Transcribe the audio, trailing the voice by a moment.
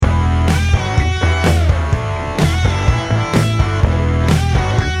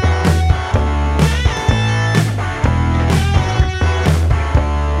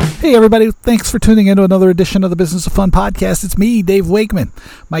Hey everybody, thanks for tuning in to another edition of the Business of Fun podcast. It's me, Dave Wakeman.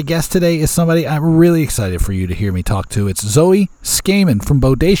 My guest today is somebody I'm really excited for you to hear me talk to. It's Zoe Skaman from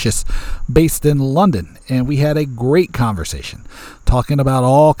Bodacious, based in London. And we had a great conversation talking about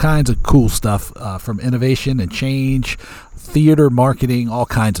all kinds of cool stuff from innovation and change, theater, marketing, all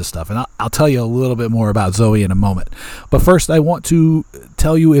kinds of stuff. And I'll tell you a little bit more about Zoe in a moment. But first, I want to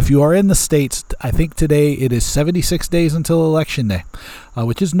tell you, if you are in the States, I think today it is 76 days until Election Day,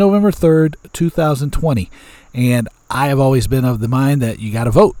 which is November 3rd, 2020. And I have always been of the mind that you got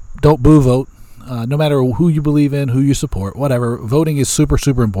to vote. Don't boo vote. No matter who you believe in, who you support, whatever, voting is super,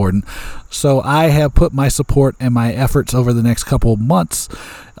 super important. So I have put my support and my efforts over the next couple of months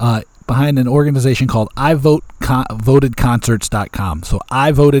behind an organization called ivotedconcerts.com. So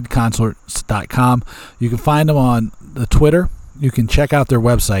ivotedconcerts.com. You can find them on the Twitter. You can check out their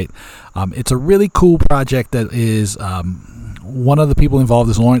website. It's a really cool project that is one of the people involved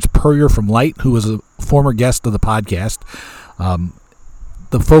is Lawrence Puryear from Light, who was a former guest of the podcast.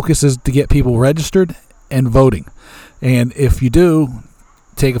 The focus is to get people registered and voting. And if you do,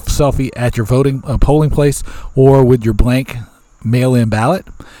 take a selfie at your polling place or with your blank mail-in ballot,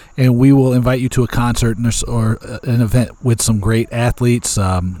 and we will invite you to a concert or an event with some great athletes,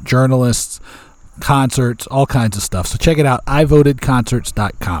 journalists, concerts, all kinds of stuff. So check it out,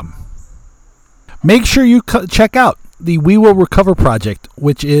 ivotedconcerts.com. Make sure you check out the We Will Recover project,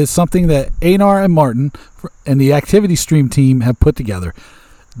 which is something that Einar and Martin and the Activity Stream team have put together.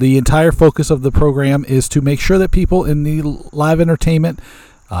 The entire focus of the program is to make sure that people in the live entertainment,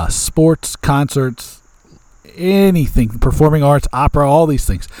 sports, concerts, anything, performing arts, opera, all these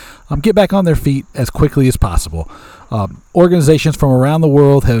things, get back on their feet as quickly as possible. Organizations from around the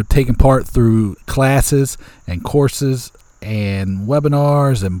world have taken part through classes and courses and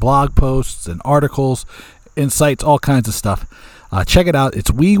webinars and blog posts and articles, insights, all kinds of stuff. Check it out.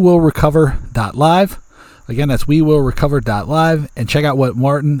 It's wewillrecover.live. Again, that's wewillrecover.live, and check out what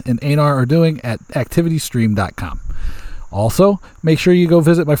Martin and Einar are doing at activitystream.com. Also, make sure you go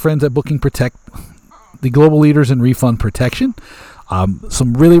visit my friends at Booking Protect, the global leaders in refund protection.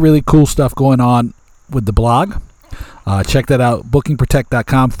 Some really, really cool stuff going on with the blog. Check that out,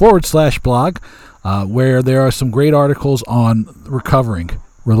 bookingprotect.com/blog, where there are some great articles on recovering,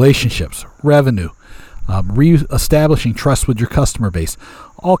 relationships, revenue, re-establishing trust with your customer base,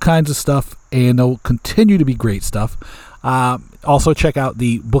 all kinds of stuff, and there'll continue to be great stuff. Also check out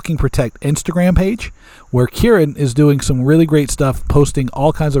the Booking Protect Instagram page, where Kieran is doing some really great stuff, posting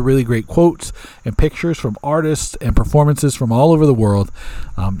all kinds of really great quotes and pictures from artists and performances from all over the world.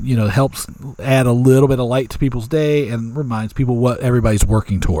 Helps add a little bit of light to people's day and reminds people what everybody's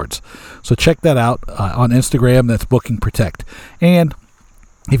working towards. So check that out on Instagram. That's Booking Protect. And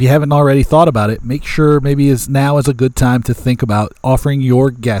if you haven't already thought about it, make sure maybe now is a good time to think about offering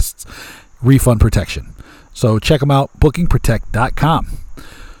your guests refund protection. So check them out, bookingprotect.com.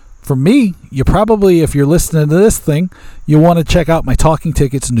 For me, you probably, if you're listening to this thing, you want to check out my Talking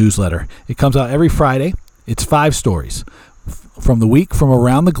Tickets newsletter. It comes out every Friday. It's 5 stories from the week from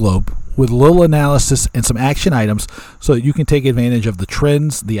around the globe with a little analysis and some action items so that you can take advantage of the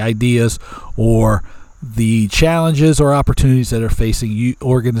trends, the ideas, or the challenges or opportunities that are facing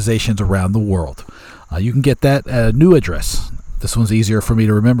organizations around the world. You can get that at a new address. This one's easier for me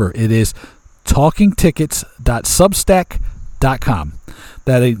to remember. It is talkingtickets.substack.com.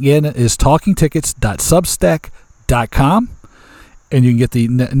 That again is talkingtickets.substack.com. And you can get the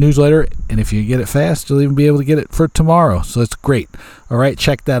newsletter. And if you get it fast, you'll even be able to get it for tomorrow. So it's great. All right,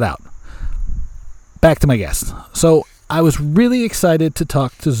 check that out. Back to my guest. So I was really excited to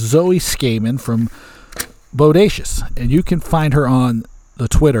talk to Zoe Skaman from Bodacious, and you can find her on the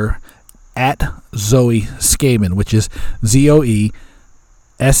Twitter at Zoe Skaman, which is ZoeScaman.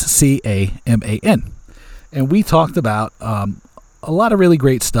 And we talked about a lot of really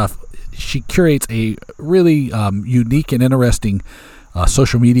great stuff. She curates a really unique and interesting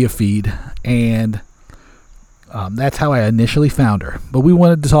social media feed, and that's how I initially found her. But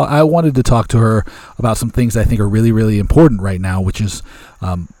I wanted to talk to her about some things I think are really, really important right now, which is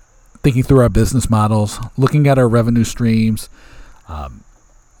thinking through our business models, looking at our revenue streams,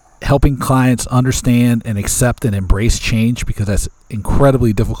 helping clients understand and accept and embrace change, because that's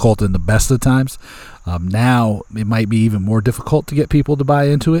incredibly difficult in the best of times. Now it might be even more difficult to get people to buy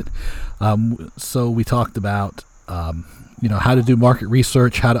into it. So we talked about how to do market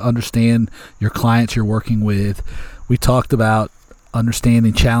research, how to understand your clients you're working with. We talked about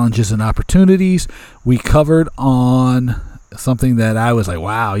understanding challenges and opportunities. We covered on something that I was like,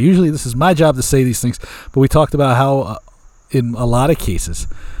 wow, usually this is my job to say these things, but we talked about how in a lot of cases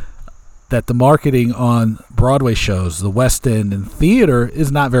that the marketing on Broadway shows, the West End, and theater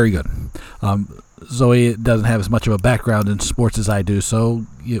is not very good. Zoe doesn't have as much of a background in sports as I do, so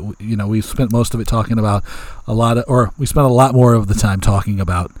we spent most of it talking about we spent a lot more of the time talking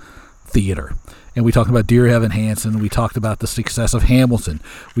about theater. And we talked about Dear Evan Hansen. We talked about the success of Hamilton.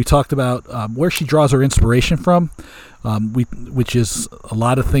 We talked about where she draws her inspiration from, which is a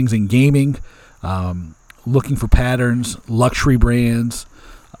lot of things in gaming, looking for patterns, luxury brands,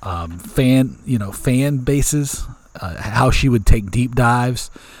 fan bases, how she would take deep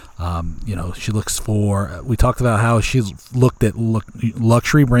dives. She looks for. We talked about how she's looked at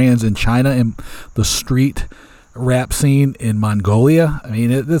luxury brands in China and the street rap scene in Mongolia. I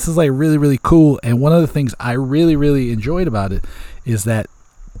mean, this is like really, really cool. And one of the things I really, really enjoyed about it is that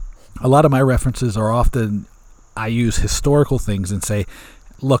a lot of my references are often, I use historical things and say,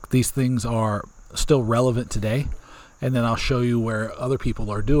 look, these things are still relevant today. And then I'll show you where other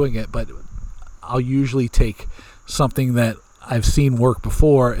people are doing it. But I'll usually take something that I've seen work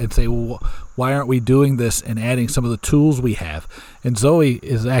before and say, well, why aren't we doing this and adding some of the tools we have? And Zoe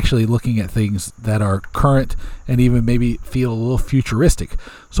is actually looking at things that are current and even maybe feel a little futuristic.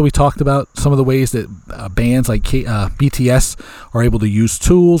 So we talked about some of the ways that bands like BTS are able to use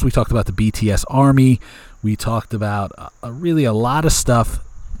tools. We talked about the BTS Army. We talked about really a lot of stuff.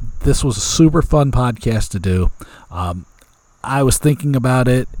 This was a super fun podcast to do. I was thinking about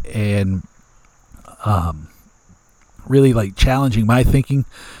it and really like challenging my thinking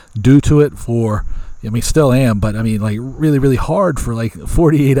due to it still am, but I mean like really, really hard for like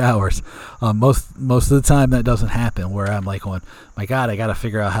 48 hours. Most of the time that doesn't happen, where I'm like going, my God, I got to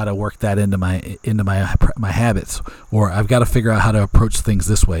figure out how to work that into my habits, or I've got to figure out how to approach things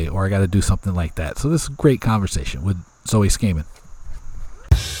this way, or I got to do something like that. So this is a great conversation with Zoe Skaman.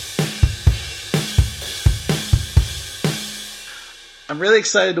 I'm really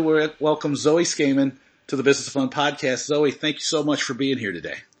excited to welcome Zoe Skaman to the Business of Fun podcast. Zoe, thank you so much for being here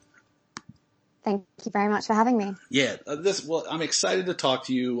today. Thank you very much for having me. Yeah, I'm excited to talk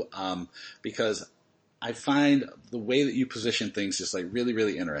to you because I find the way that you position things just like really,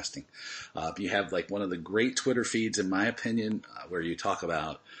 really interesting. You have like one of the great Twitter feeds, in my opinion, where you talk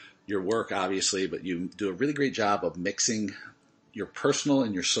about your work, obviously, but you do a really great job of mixing your personal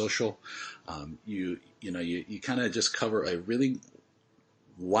and your social. You kind of just cover a really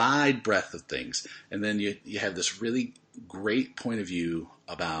wide breadth of things, and then you have this really great point of view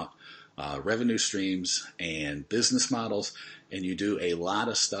about revenue streams and business models, and you do a lot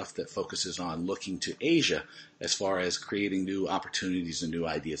of stuff that focuses on looking to Asia as far as creating new opportunities and new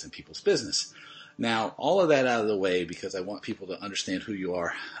ideas in people's business. Now, all of that out of the way, because I want people to understand who you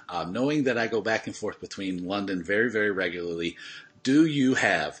are, knowing that I go back and forth between London very, very regularly, do you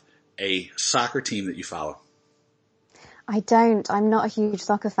have a soccer team that you follow? I don't. I'm not a huge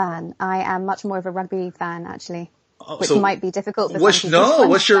soccer fan. I am much more of a rugby fan, actually, which might be difficult for some people. No,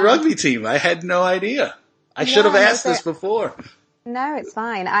 what's your rugby team? I had no idea. I should have asked this before. No, it's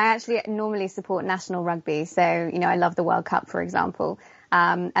fine. I actually normally support national rugby. So, I love the World Cup, for example.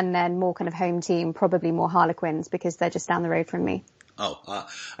 And then more kind of home team, probably more Harlequins, because they're just down the road from me.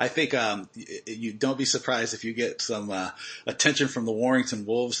 I think you don't be surprised if you get some attention from the Warrington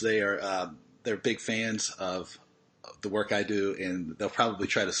Wolves. They're big fans of the work I do, and they'll probably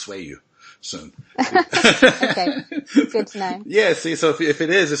try to sway you soon. Okay, good to know. Yeah, see, so if it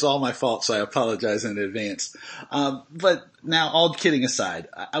is, it's all my fault, so I apologize in advance. But now, all kidding aside,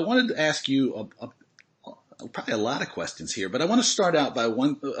 I wanted to ask you probably a lot of questions here, but I want to start out by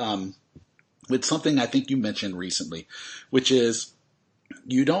with something I think you mentioned recently, which is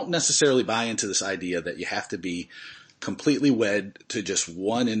you don't necessarily buy into this idea that you have to be completely wed to just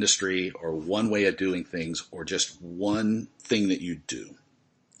one industry or one way of doing things or just one thing that you do.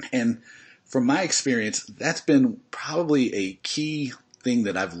 And from my experience, that's been probably a key thing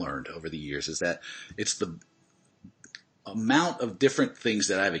that I've learned over the years, is that it's the amount of different things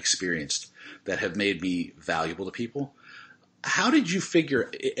that I've experienced that have made me valuable to people. How did you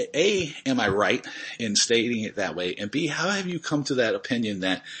figure, A, am I right in stating it that way? And B, how have you come to that opinion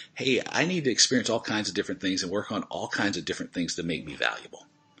that, hey, I need to experience all kinds of different things and work on all kinds of different things to make me valuable?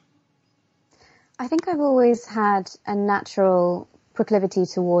 I think I've always had a natural proclivity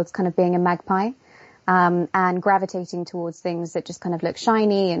towards kind of being a magpie, and gravitating towards things that just kind of look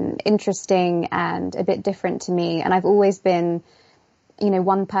shiny and interesting and a bit different to me. And I've always been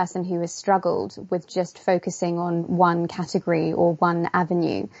one person who has struggled with just focusing on one category or one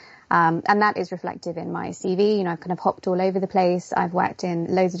avenue. And that is reflective in my CV. I've kind of hopped all over the place. I've worked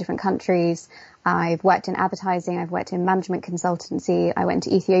in loads of different countries. I've worked in advertising. I've worked in management consultancy. I went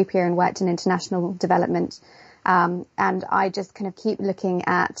to Ethiopia and worked in international development. And I just kind of keep looking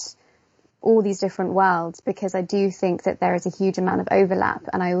at all these different worlds, because I do think that there is a huge amount of overlap.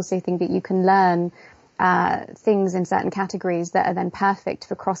 And I also think that you can learn things in certain categories that are then perfect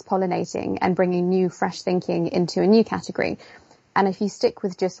for cross-pollinating and bringing new, fresh thinking into a new category. And if you stick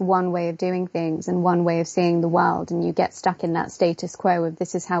with just one way of doing things and one way of seeing the world, and you get stuck in that status quo of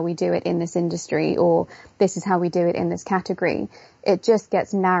this is how we do it in this industry, or this is how we do it in this category, it just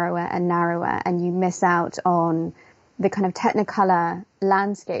gets narrower and narrower, and you miss out on the kind of technicolor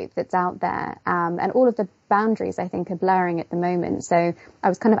landscape that's out there. And all of the boundaries, I think, are blurring at the moment. So I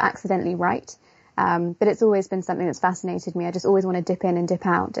was kind of accidentally right. But it's always been something that's fascinated me. I just always want to dip in and dip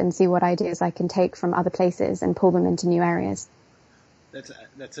out and see what ideas I can take from other places and pull them into new areas.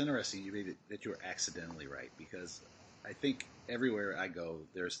 That's interesting. You made it that you were accidentally right, because I think everywhere I go,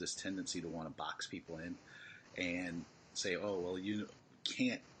 there's this tendency to want to box people in and say, "Oh, well, you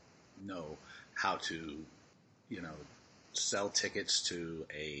can't know how to, sell tickets to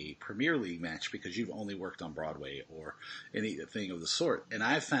a Premier League match because you've only worked on Broadway or anything of the sort." And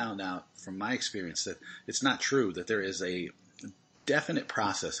I found out from my experience that it's not true. That there is a definite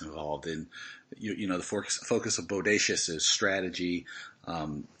process involved in, the focus of Bodacious is strategy.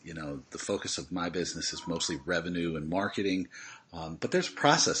 The focus of my business is mostly revenue and marketing. But there's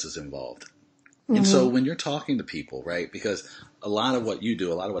processes involved. Mm-hmm. And so when you're talking to people, right, because a lot of what you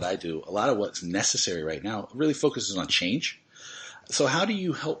do, a lot of what I do, a lot of what's necessary right now really focuses on change. So how do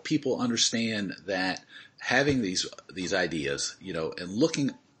you help people understand that having these ideas, and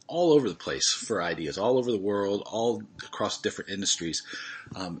looking all over the place for ideas, all over the world, all across different industries,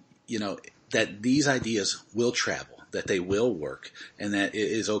 that these ideas will travel, that they will work, and that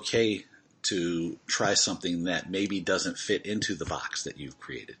it is okay to try something that maybe doesn't fit into the box that you've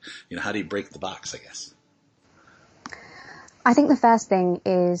created? How do you break the box, I guess? I think the first thing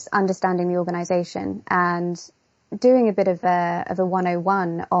is understanding the organization and doing a bit of a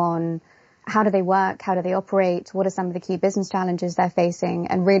 101 on how do they work, how do they operate, what are some of the key business challenges they're facing,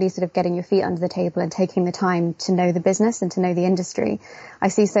 and really sort of getting your feet under the table and taking the time to know the business and to know the industry. I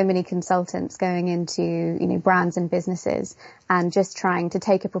see so many consultants going into, brands and businesses and just trying to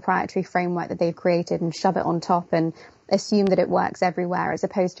take a proprietary framework that they've created and shove it on top and assume that it works everywhere, as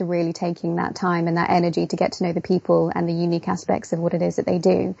opposed to really taking that time and that energy to get to know the people and the unique aspects of what it is that they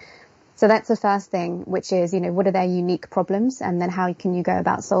do. So that's the first thing, which is, what are their unique problems, and then how can you go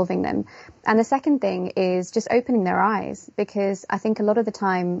about solving them? And the second thing is just opening their eyes, because I think a lot of the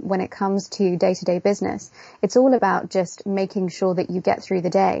time when it comes to day-to-day business, it's all about just making sure that you get through the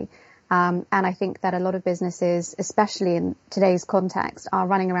day. And I think that a lot of businesses, especially in today's context, are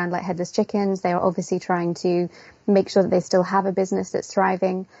running around like headless chickens. They are obviously trying to make sure that they still have a business that's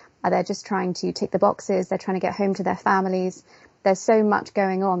thriving. They're just trying to tick the boxes. They're trying to get home to their families. There's so much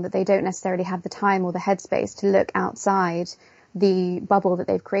going on that they don't necessarily have the time or the headspace to look outside the bubble that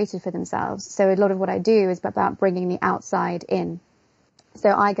they've created for themselves. So a lot of what I do is about bringing the outside in. So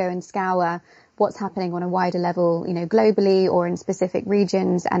I go and scour what's happening on a wider level, globally or in specific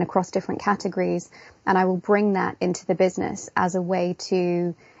regions and across different categories. And I will bring that into the business as a way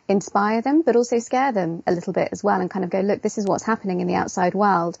to inspire them, but also scare them a little bit as well, and kind of go, look, this is what's happening in the outside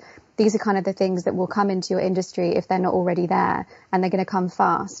world. These are kind of the things that will come into your industry if they're not already there, and they're going to come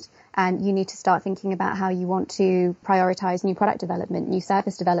fast. And you need to start thinking about how you want to prioritize new product development, new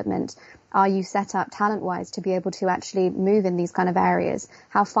service development. Are you set up talent-wise to be able to actually move in these kind of areas?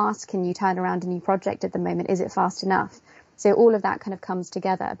 How fast can you turn around a new project at the moment? Is it fast enough? So all of that kind of comes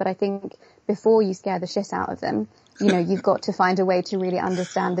together. But I think before you scare the shit out of them, you've got to find a way to really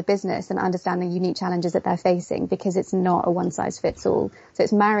understand the business and understand the unique challenges that they're facing, because it's not a one-size-fits-all. So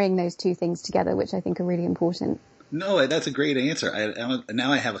it's marrying those two things together, which I think are really important. No, that's a great answer.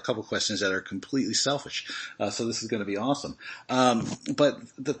 Now I have a couple questions that are completely selfish, so this is going to be awesome. But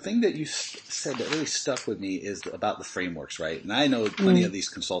the thing that you said that really stuck with me is about the frameworks, right? And I know plenty of these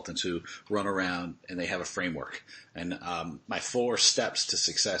consultants who run around and they have a framework. And my 4 steps to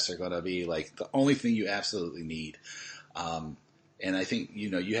success are going to be like the only thing you absolutely need. And I think,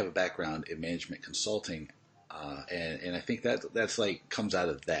 you have a background in management consulting, and I think that's like comes out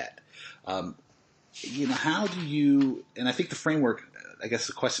of that. How do you, and I think the framework, I guess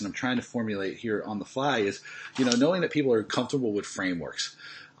the question I'm trying to formulate here on the fly is, knowing that people are comfortable with frameworks,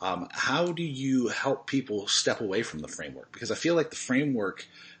 how do you help people step away from the framework? Because I feel like the framework,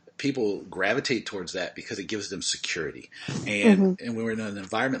 people gravitate towards that because it gives them security. And when we're in an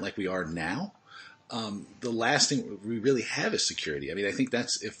environment like we are now, the last thing we really have is security. I mean, I think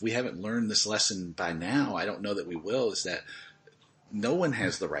that's, if we haven't learned this lesson by now, I don't know that we will, is that no one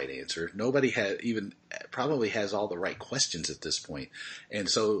has the right answer. Nobody probably has all the right questions at this point. And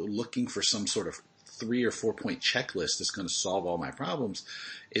so looking for some sort of 3 or 4 point checklist that's going to solve all my problems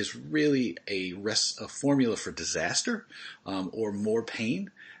is really a formula for disaster, or more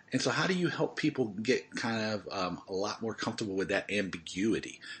pain. And so how do you help people get kind of a lot more comfortable with that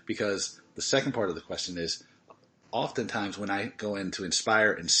ambiguity? Because the second part of the question is, oftentimes when I go in to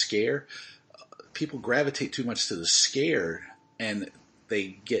inspire and scare, people gravitate too much to the scare and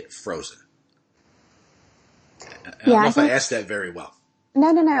they get frozen. I don't know if I asked that very well. No,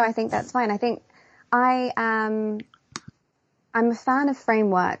 I think that's fine. I think I'm a fan of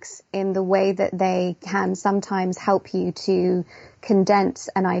frameworks in the way that they can sometimes help you to condense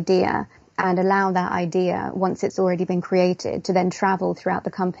an idea and allow that idea, once it's already been created, to then travel throughout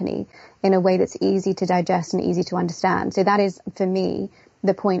the company in a way that's easy to digest and easy to understand. So that is, for me,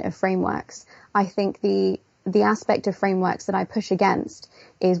 the point of frameworks. I think the aspect of frameworks that I push against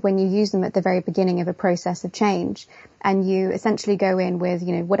is when you use them at the very beginning of a process of change, and you essentially go in with,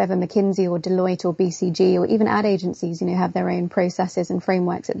 whatever McKinsey or Deloitte or BCG or even ad agencies, have their own processes and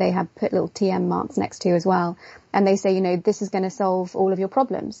frameworks that they have put little TM marks next to as well. And they say, this is going to solve all of your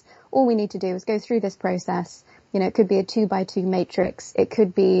problems. All we need to do is go through this process. It could be a 2x2 matrix. It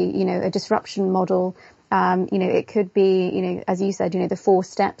could be, a disruption model. It could be, as you said, the 4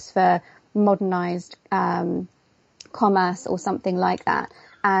 steps for modernized commerce or something like that.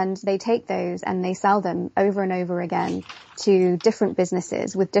 And they take those and they sell them over and over again to different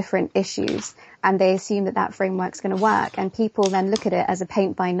businesses with different issues. And they assume that that framework's going to work. And people then look at it as a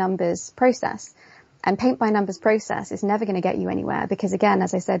paint by numbers process. And paint by numbers process is never going to get you anywhere, because again,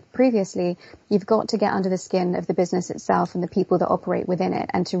 as I said previously, you've got to get under the skin of the business itself and the people that operate within it,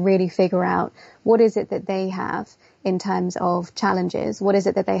 and to really figure out what is it that they have in terms of challenges, what is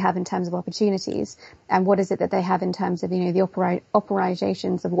it that they have in terms of opportunities, and what is it that they have in terms of, the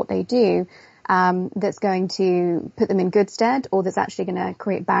operations of what they do, that's going to put them in good stead, or that's actually going to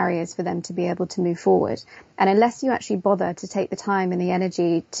create barriers for them to be able to move forward. And unless you actually bother to take the time and the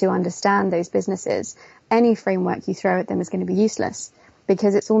energy to understand those businesses, any framework you throw at them is going to be useless,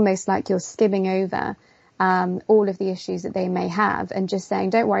 because it's almost like you're skimming over all of the issues that they may have and just saying,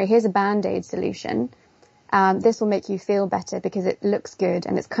 don't worry, here's a Band-Aid solution. This will make you feel better because it looks good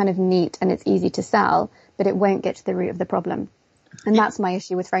and it's kind of neat and it's easy to sell, but it won't get to the root of the problem. And that's my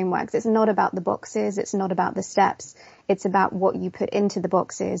issue with frameworks. It's not about the boxes. It's not about the steps. It's about what you put into the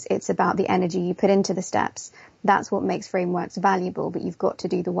boxes. It's about the energy you put into the steps. That's what makes frameworks valuable, but you've got to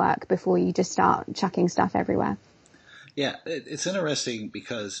do the work before you just start chucking stuff everywhere. Yeah, it's interesting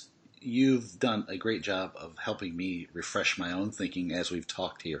because you've done a great job of helping me refresh my own thinking as we've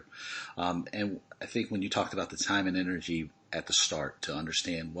talked here. And I think when you talked about the time and energy at the start to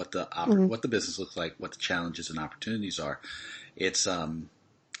understand what the business looks like, what the challenges and opportunities are, it's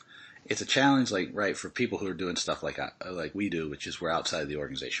a challenge, for people who are doing stuff like we do, which is we're outside the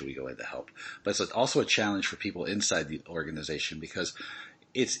organization, we go in to help. But it's also a challenge for people inside the organization, because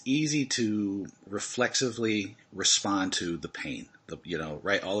it's easy to reflexively respond to the pain.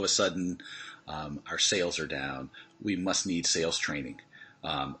 All of a sudden, our sales are down. We must need sales training.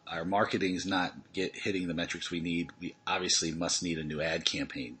 Our marketing is not hitting the metrics we need. We obviously must need a new ad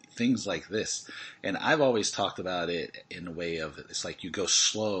campaign, things like this. And I've always talked about it in a way of, it's like you go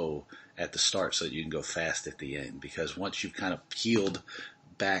slow at the start so that you can go fast at the end, because once you've kind of peeled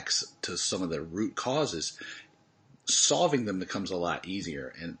back to some of the root causes, solving them becomes a lot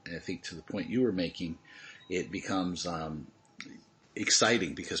easier. And I think to the point you were making, it becomes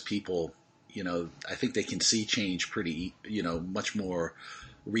exciting because people, I think they can see change pretty, much more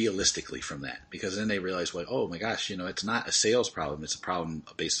realistically from that, because then they realize, oh my gosh, it's not a sales problem. It's a problem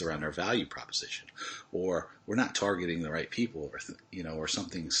based around our value proposition, or we're not targeting the right people, or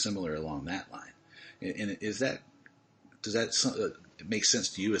something similar along that line. And does that make sense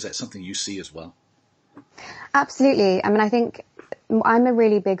to you? Is that something you see as well? Absolutely. I mean, I think I'm a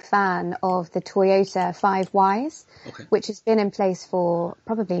really big fan of the Toyota 5 Whys, which has been in place for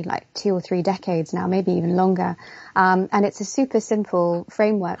probably 2 or 3 decades now, maybe even longer. And it's a super simple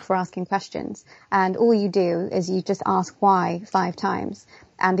framework for asking questions. And all you do is you just ask why 5 times.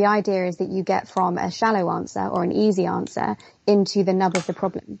 And the idea is that you get from a shallow answer or an easy answer into the nub of the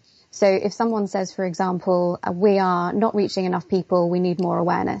problem. So if someone says, for example, we are not reaching enough people, we need more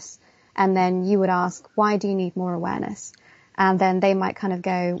awareness. And then you would ask, why do you need more awareness? And then they might kind of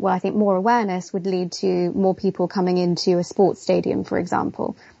go, well, I think more awareness would lead to more people coming into a sports stadium, for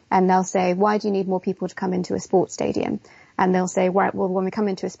example. And they'll say, why do you need more people to come into a sports stadium? And they'll say, right, well, when we come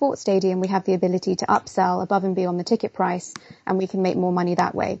into a sports stadium, we have the ability to upsell above and beyond the ticket price, and we can make more money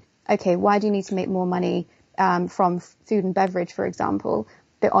that way. Okay, why do you need to make more money from food and beverage, for example,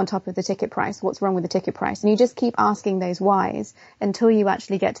 but on top of the ticket price? What's wrong with the ticket price? And you just keep asking those whys until you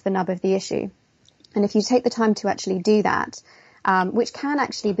actually get to the nub of the issue. And if you take the time to actually do that, which can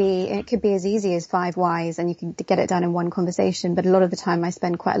actually be, it could be as easy as 5 whys and you can get it done in one conversation. But a lot of the time I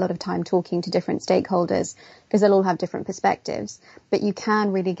spend quite a lot of time talking to different stakeholders because they'll all have different perspectives. But you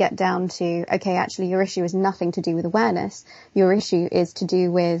can really get down to, okay, actually your issue is nothing to do with awareness. Your issue is to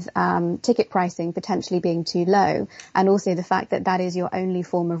do with ticket pricing potentially being too low, and also the fact that that is your only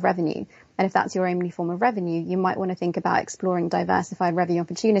form of revenue. And if that's your only form of revenue, you might want to think about exploring diversified revenue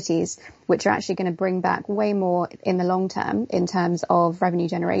opportunities, which are actually going to bring back way more in the long term in terms of revenue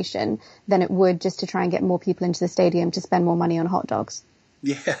generation than it would just to try and get more people into the stadium to spend more money on hot dogs.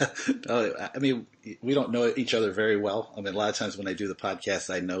 Yeah. I mean, we don't know each other very well. I mean, a lot of times when I do the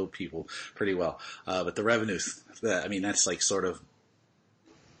podcast, I know people pretty well. But the revenues, I mean, that's like sort of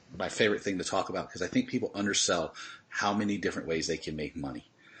my favorite thing to talk about because I think people undersell how many different ways they can make money.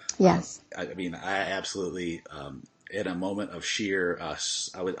 Yes. I mean, I absolutely, in a moment of sheer,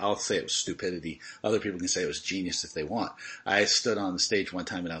 I'll say it was stupidity. Other people can say it was genius if they want. I stood on the stage one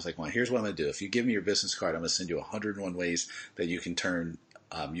time and I was like, well, here's what I'm going to do. If you give me your business card, I'm going to send you 101 ways that you can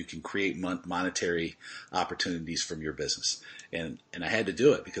you can create monetary opportunities from your business. And I had to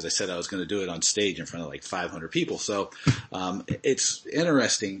do it because I said I was going to do it on stage in front of like 500 people. So, it's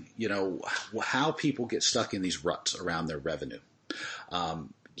interesting, you know, how people get stuck in these ruts around their revenue.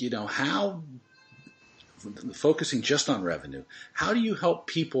 You know, how, focusing just on revenue, how do you help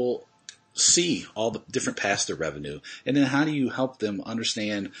people see all the different paths to revenue? And then how do you help them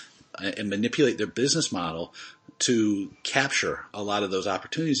understand and manipulate their business model to capture a lot of those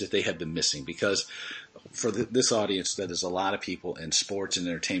opportunities that they have been missing? Because for this audience, that is a lot of people in sports and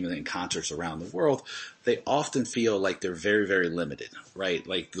entertainment and concerts around the world, they often feel like they're very, very limited, right?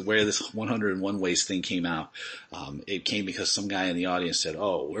 Like where this 101 ways thing came out, it came because some guy in the audience said,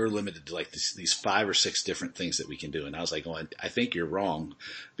 oh, we're limited to like these 5 or 6 different things that we can do. And I was like, oh, I think you're wrong.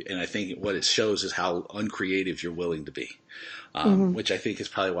 And I think what it shows is how uncreative you're willing to be, which I think is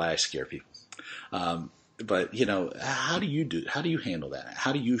probably why I scare people. But you know, how do you handle that?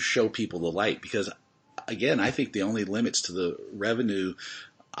 How do you show people the light? Because again, I think the only limits to the revenue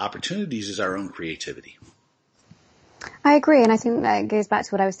opportunities is our own creativity. I agree. And I think that goes back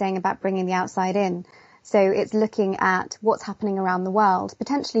to what I was saying about bringing the outside in. So it's looking at what's happening around the world,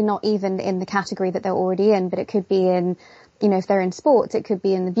 potentially not even in the category that they're already in, but it could be in, you know, if they're in sports, it could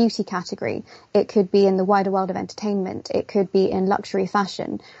be in the beauty category. It could be in the wider world of entertainment. It could be in luxury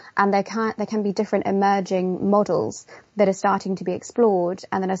fashion. And there can be different emerging models that are starting to be explored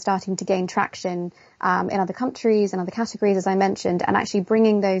and that are starting to gain traction in other countries and other categories, as I mentioned, and actually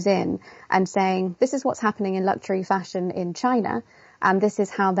bringing those in and saying, this is what's happening in luxury fashion in China. And this is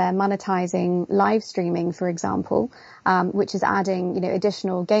how they're monetizing live streaming, for example, which is adding, you know,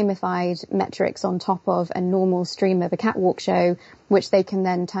 additional gamified metrics on top of a normal stream of a catwalk show, which they can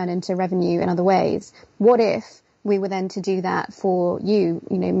then turn into revenue in other ways. What if we were then to do that for you,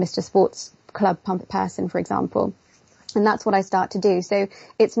 you know, Mr. Sports Club Pump Person, for example? And that's what I start to do. So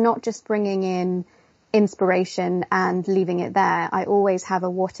it's not just bringing in inspiration and leaving it there. I always have a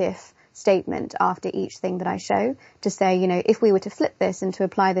what if statement after each thing that I show to say, you know, if we were to flip this and to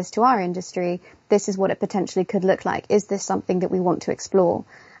apply this to our industry, this is what it potentially could look like. Is this something that we want to explore?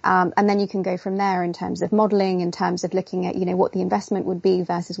 And then you can go from there in terms of modeling, in terms of looking at, you know, what the investment would be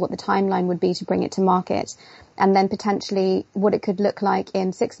versus what the timeline would be to bring it to market. And then potentially what it could look like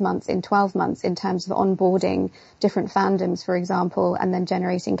in 6 months, in 12 months, in terms of onboarding different fandoms, for example, and then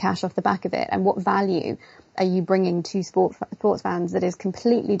generating cash off the back of it. And what value are you bringing to sports fans that is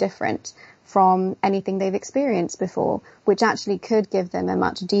completely different from anything they've experienced before, which actually could give them a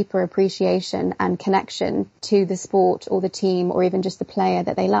much deeper appreciation and connection to the sport or the team or even just the player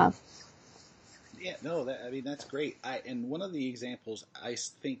that they love. Yeah, no, I mean, that's great. And one of the examples I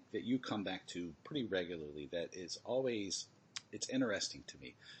think that you come back to pretty regularly that is always, it's interesting to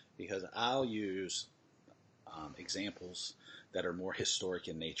me because I'll use examples that are more historic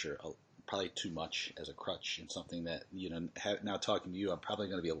in nature, probably too much as a crutch and something that, you know, now talking to you, I'm probably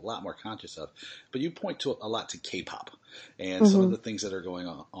going to be a lot more conscious of. But you point to a lot to K-pop and some of the things that are going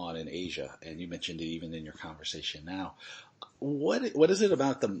on in Asia. And you mentioned it even in your conversation now. What is it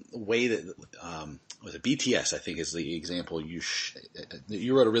about the way that was it BTS? I think is the example you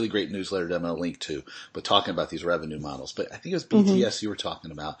wrote a really great newsletter that I'm going to link to, but talking about these revenue models. But I think it was BTS you were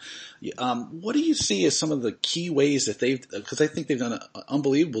talking about. What do you see as some of the key ways that because I think they've done an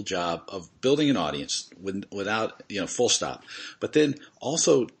unbelievable job of building an audience without, you know, full stop, but then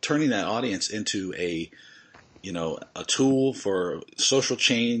also turning that audience into a tool for social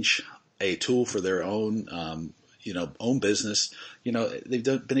change, a tool for their own own business. They've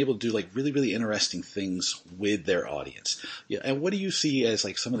been able to do like really, really interesting things with their audience. Yeah. And what do you see as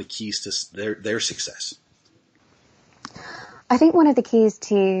like some of the keys to their success? I think one of the keys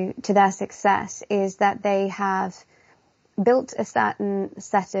to their success is that they have built a certain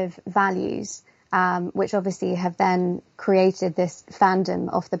set of values, which obviously have then created this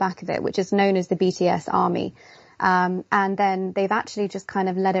fandom off the back of it, which is known as the BTS Army. And then they've actually just kind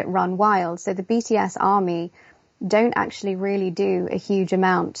of let it run wild. So the BTS Army don't actually really do a huge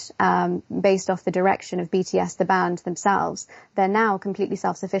amount based off the direction of BTS, the band themselves. They're now completely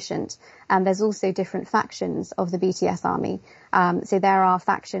self-sufficient. And there's also different factions of the BTS Army. So there are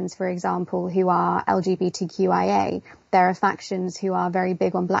factions, for example, who are LGBTQIA. There are factions who are very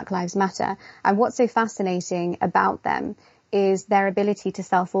big on Black Lives Matter. And what's so fascinating about them is their ability to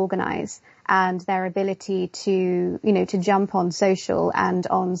self-organize and their ability to, to jump on social and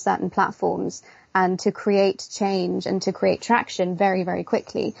on certain platforms and to create change and to create traction very, very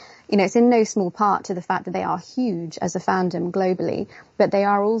quickly. It's in no small part to the fact that they are huge as a fandom globally, but they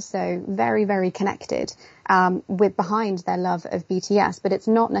are also very, very connected with behind their love of BTS. But it's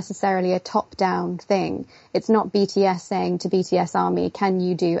not necessarily a top-down thing. It's not BTS saying to BTS Army, can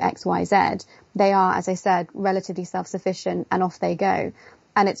you do X, Y, Z? They are, as I said, relatively self-sufficient, and off they go.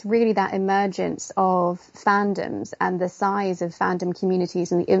 And it's really that emergence of fandoms and the size of fandom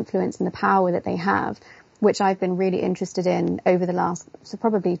communities and the influence and the power that they have, which I've been really interested in over the last,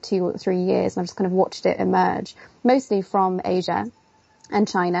 probably 2 or 3 years. And I've just kind of watched it emerge, mostly from Asia and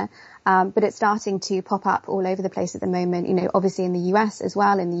China. But it's starting to pop up all over the place at the moment, obviously in the US as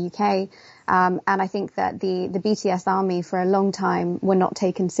well, in the UK. And I think that the BTS Army for a long time were not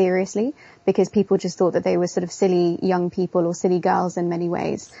taken seriously because people just thought that they were sort of silly young people or silly girls in many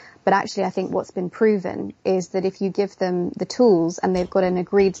ways. But actually, I think what's been proven is that if you give them the tools and they've got an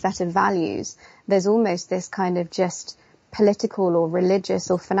agreed set of values, there's almost this kind of just political or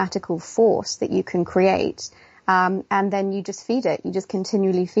religious or fanatical force that you can create. And then you just feed it. You just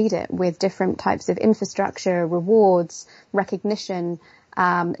continually feed it with different types of infrastructure, rewards, recognition,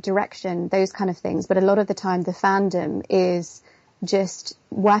 direction, those kind of things. But a lot of the time the fandom is just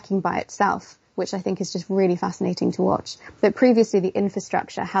working by itself, which I think is just really fascinating to watch. But previously the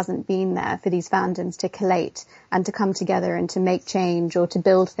infrastructure hasn't been there for these fandoms to collate and to come together and to make change or to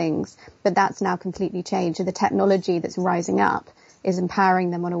build things. But that's now completely changed. So the technology that's rising up is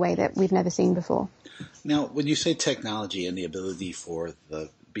empowering them in a way that we've never seen before. Now, when you say technology and the ability for the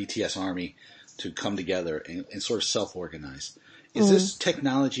BTS Army to come together and sort of self-organize, is this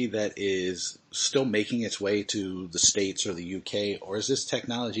technology that is still making its way to the States or the UK, or is this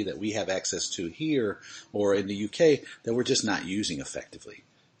technology that we have access to here or in the UK that we're just not using effectively?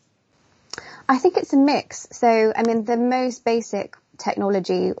 I think it's a mix. So, the most basic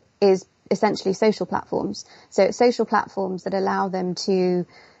technology is essentially social platforms. So it's social platforms that allow them to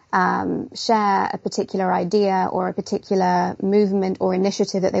share a particular idea or a particular movement or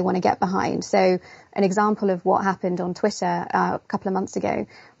initiative that they want to get behind. So an example of what happened on Twitter a couple of months ago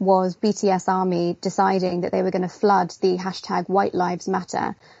was BTS Army deciding that they were going to flood the hashtag White Lives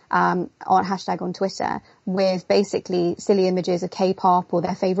Matter hashtag on Twitter with basically silly images of K-pop or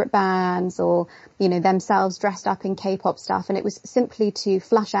their favorite bands or, themselves dressed up in K-pop stuff. And it was simply to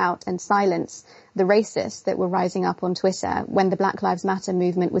flush out and silence the racists that were rising up on Twitter when the Black Lives Matter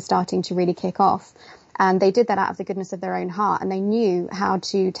movement was starting to really kick off. And they did that out of the goodness of their own heart. And they knew how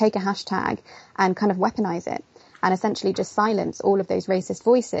to take a hashtag and kind of weaponize it and essentially just silence all of those racist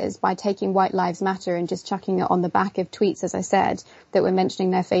voices by taking White Lives Matter and just chucking it on the back of tweets, as I said, that were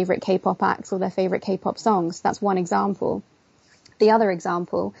mentioning their favorite K-pop acts or their favorite K-pop songs. That's one example. The other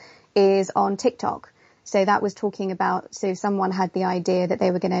example is on TikTok. So that was talking about, so someone had the idea that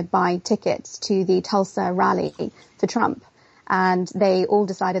they were going to buy tickets to the Tulsa rally for Trump. And they all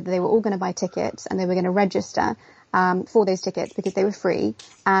decided that they were all going to buy tickets and they were going to register for those tickets because they were free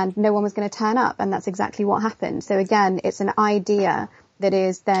and no one was going to turn up. And that's exactly what happened. So again, it's an idea that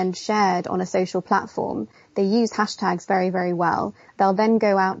is then shared on a social platform. They use hashtags very, very well. They'll then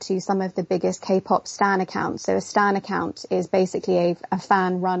go out to some of the biggest K-pop stan accounts. So a stan account is basically a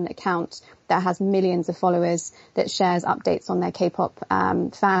fan-run account that has millions of followers that shares updates on their K-pop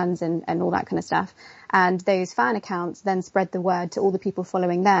fans and all that kind of stuff. And those fan accounts then spread the word to all the people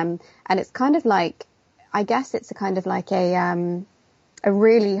following them. And it's kind of like, I guess it's a kind of like a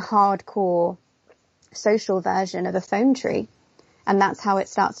really hardcore social version of a phone tree. And that's how it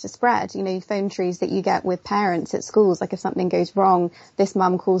starts to spread. Phone trees that you get with parents at schools, like if something goes wrong, this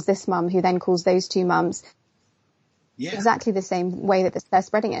mum calls this mum, who then calls those two mums. Yeah. exactly the same way that they're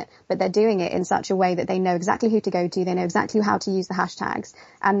spreading it, but they're doing it in such a way that they know exactly who to go to, they know exactly how to use the hashtags,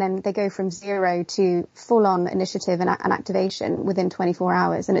 and then they go from zero to full-on initiative and activation within 24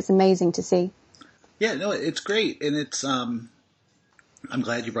 hours, and it's amazing to see. Yeah, no, it's great, and it's I'm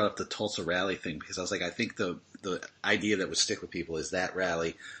glad you brought up the Tulsa rally thing, because I was like, I think the idea that would stick with people is that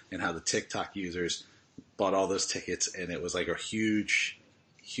rally and how the TikTok users bought all those tickets, and it was like a huge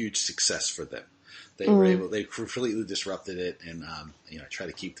success for them. They were able, they completely disrupted it, and try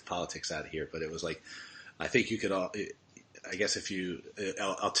to keep the politics out of here. But it was like, I think you could all, I guess if you,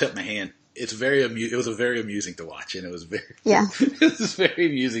 I'll tip my hand. It was very amusing to watch, and it was it was very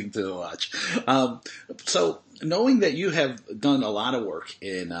amusing to watch. So knowing that you have done a lot of work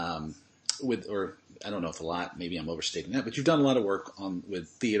in, or I don't know if a lot, maybe I'm overstating that, but you've done a lot of work with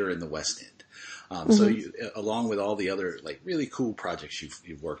theater in the West End. So you, along with all the other like really cool projects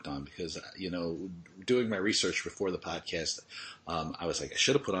you've worked on, because, doing my research before the podcast, I was like, I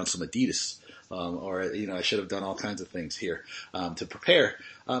should have put on some Adidas, or, I should have done all kinds of things here, to prepare.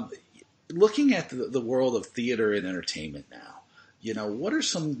 Looking at the world of theater and entertainment now, what are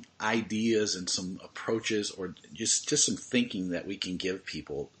some ideas and some approaches, or just some thinking that we can give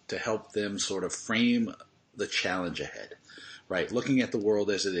people to help them sort of frame the challenge ahead, right? Looking at the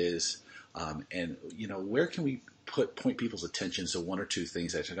world as it is, and where can we point people's attention to one or two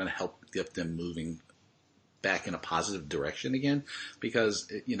things that are going to help get them moving back in a positive direction again?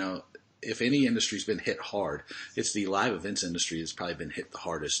 Because, if any industry's been hit hard, it's the live events industry has probably been hit the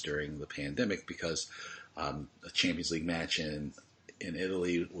hardest during the pandemic, because a Champions League match in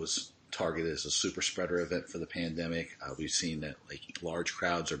Italy was targeted as a super spreader event for the pandemic. We've seen that like large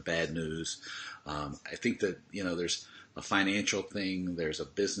crowds are bad news. I think that, there's a financial thing, there's a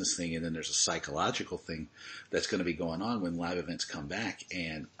business thing, and then there's a psychological thing that's going to be going on when live events come back.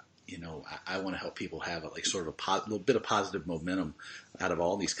 And, I want to help people have sort of a little bit of positive momentum out of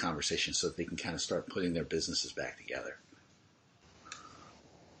all these conversations, so that they can kind of start putting their businesses back together.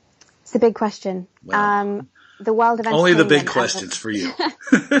 It's a big question. Well, the world of only the big questions for you.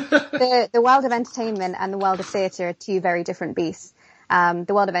 The world of entertainment and the world of theatre are two very different beasts.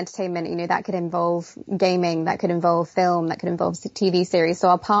 The world of entertainment, that could involve gaming, that could involve film, that could involve TV series. So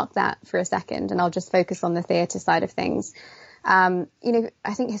I'll park that for a second, and I'll just focus on the theatre side of things. I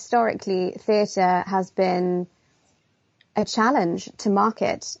think historically theatre has been a challenge to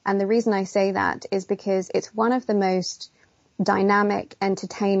market. And the reason I say that is because it's one of the most dynamic,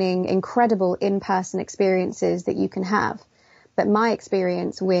 entertaining, incredible in-person experiences that you can have. But my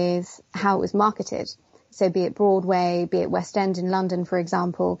experience with how it was marketed, so be it Broadway, be it West End in London, for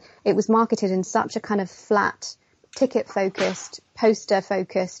example, it was marketed in such a kind of flat, ticket-focused,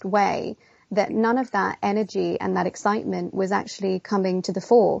 poster-focused way that none of that energy and that excitement was actually coming to the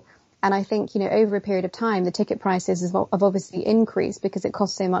fore. And I think, over a period of time, the ticket prices have obviously increased because it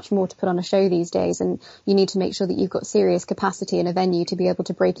costs so much more to put on a show these days. And you need to make sure that you've got serious capacity in a venue to be able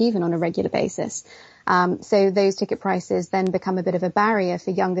to break even on a regular basis. So those ticket prices then become a bit of a barrier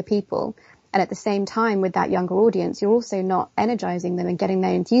for younger people. And at the same time, with that younger audience, you're also not energizing them and getting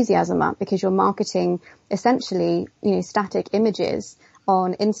their enthusiasm up, because you're marketing essentially, static images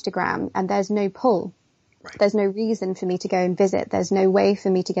on Instagram, and there's no pull. Right. There's no reason for me to go and visit. There's no way for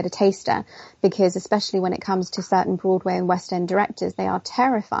me to get a taster, because especially when it comes to certain Broadway and West End directors, they are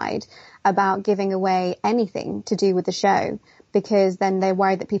terrified about giving away anything to do with the show, because then they're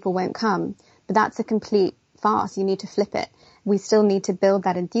worried that people won't come. But that's a complete farce. You need to flip it. We still need to build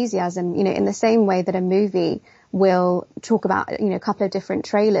that enthusiasm, in the same way that a movie will talk about, a couple of different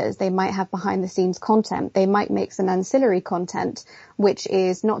trailers. They might have behind the scenes content. They might make some ancillary content, which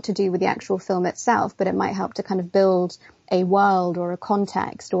is not to do with the actual film itself, but it might help to kind of build a world or a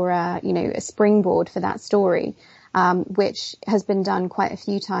context or a springboard for that story, which has been done quite a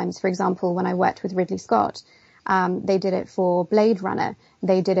few times. For example, when I worked with Ridley Scott, they did it for Blade Runner.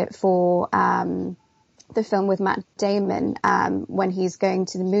 They did it for, the film with Matt Damon, when he's going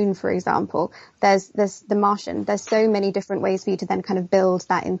to the moon, for example. There's The Martian. There's so many different ways for you to then kind of build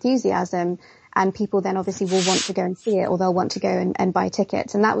that enthusiasm, and people then obviously will want to go and see it, or they'll want to go and buy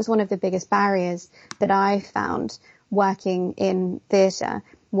tickets. And that was one of the biggest barriers that I found working in theatre,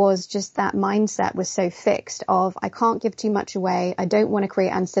 was just that mindset was so fixed of, I can't give too much away. I don't want to create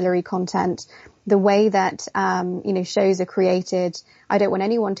ancillary content. The way that, shows are created, I don't want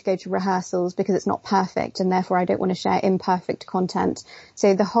anyone to go to rehearsals because it's not perfect, and therefore I don't want to share imperfect content.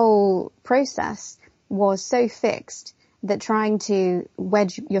 So the whole process was so fixed that trying to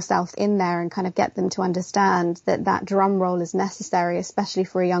wedge yourself in there and kind of get them to understand that that drum roll is necessary, especially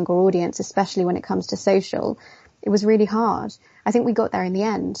for a younger audience, especially when it comes to social, it was really hard. I think we got there in the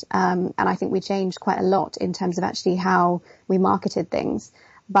end. And I think we changed quite a lot in terms of actually how we marketed things.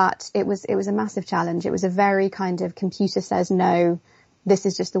 But it was a massive challenge. It was a very kind of computer says no, this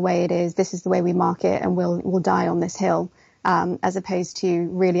is just the way it is. This is the way we market, and we'll die on this hill. As opposed to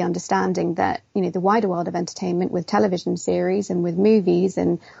really understanding that, the wider world of entertainment with television series and with movies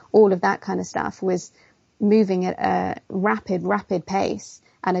and all of that kind of stuff was moving at a rapid pace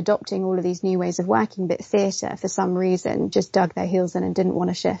and adopting all of these new ways of working. But theatre, for some reason, just dug their heels in and didn't want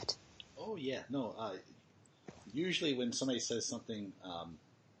to shift. Oh, yeah. No, usually when somebody says something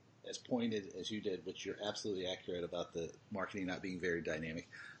as pointed as you did, which you're absolutely accurate about the marketing not being very dynamic,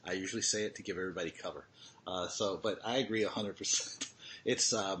 I usually say it to give everybody cover. But I agree 100%.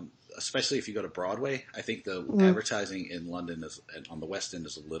 It's, especially if you go to Broadway, I think the advertising in London on the West End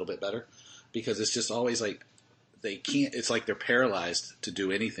is a little bit better, because it's just always like it's like they're paralyzed to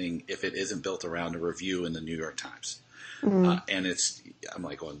do anything if it isn't built around a review in the New York Times. And I'm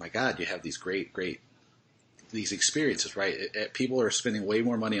like, oh my God, you have these great these experiences, right? People are spending way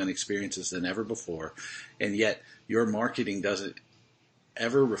more money on experiences than ever before, and yet your marketing doesn't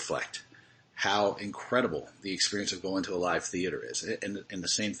ever reflect how incredible the experience of going to a live theater is. And the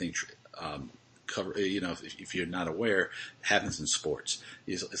same thing, if you're not aware, happens in sports.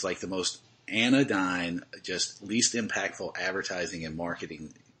 It's like the most anodyne, just least impactful advertising and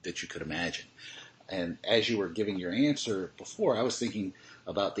marketing that you could imagine. And as you were giving your answer before, I was thinking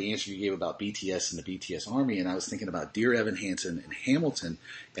about the answer you gave about BTS and the BTS Army, and I was thinking about Dear Evan Hansen and Hamilton,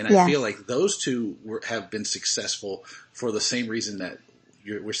 and I feel like those two have been successful for the same reason that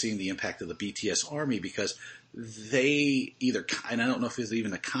we're seeing the impact of the BTS Army, because they either, and I don't know if it's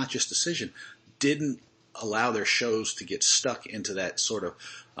even a conscious decision, didn't allow their shows to get stuck into that sort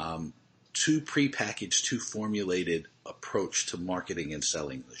of too prepackaged, too formulated approach to marketing and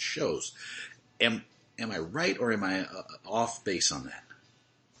selling the shows. Am I right, or am I off base on that?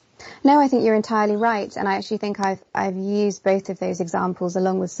 No, I think you're entirely right. And I actually think I've used both of those examples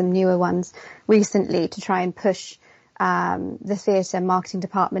along with some newer ones recently to try and push the theatre marketing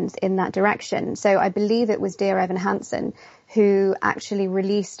departments in that direction. So I believe it was Dear Evan Hansen who actually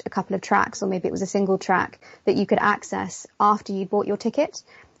released a couple of tracks, or maybe it was a single track that you could access after you bought your ticket.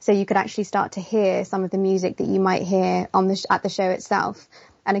 So you could actually start to hear some of the music that you might hear at the show itself.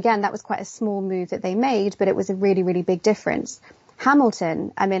 And again, that was quite a small move that they made, but it was a really, really big difference.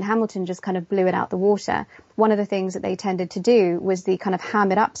 Hamilton just kind of blew it out the water. One of the things that they tended to do was the kind of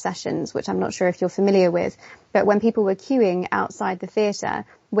ham it up sessions, which I'm not sure if you're familiar with, but when people were queuing outside the theatre,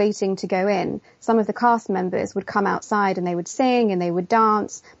 waiting to go in, some of the cast members would come outside and they would sing and they would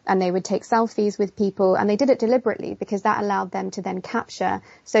dance and they would take selfies with people, and they did it deliberately because that allowed them to then capture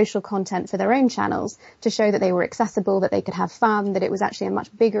social content for their own channels to show that they were accessible, that they could have fun, that it was actually a much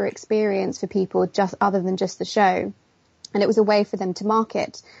bigger experience for people just other than just the show. And it was a way for them to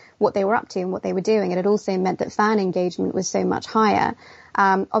market what they were up to and what they were doing. And it also meant that fan engagement was so much higher.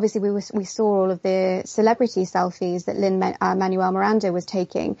 Obviously, we saw all of the celebrity selfies that Lin-Manuel Miranda was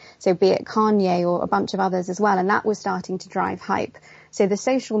taking, so be it Kanye or a bunch of others as well, and that was starting to drive hype. So the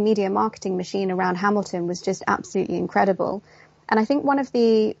social media marketing machine around Hamilton was just absolutely incredible. And I think one of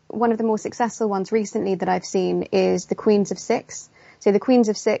the more successful ones recently that I've seen is The Queens of Six. So The Queens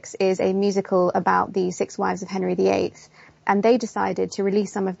of Six is a musical about the 6 wives of Henry VIII, and they decided to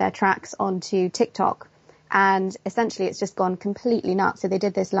release some of their tracks onto TikTok. And essentially it's just gone completely nuts. So they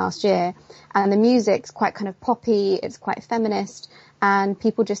did this last year, and the music's quite kind of poppy, it's quite feminist, and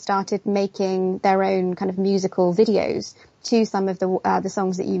people just started making their own kind of musical videos to some of the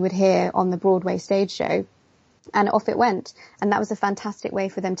songs that you would hear on the Broadway stage show. And off it went. And that was a fantastic way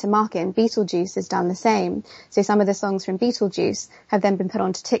for them to market. And Beetlejuice has done the same. So some of the songs from Beetlejuice have then been put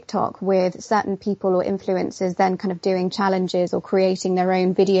onto TikTok, with certain people or influencers then kind of doing challenges or creating their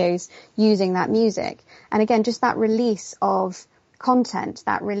own videos using that music. And again, just that release of content,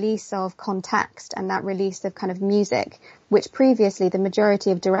 that release of context, and that release of kind of music, which previously the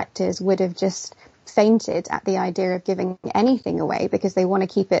majority of directors would have just fainted at the idea of giving anything away, because they want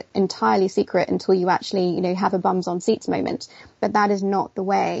to keep it entirely secret until you actually, have a bums on seats moment. But that is not the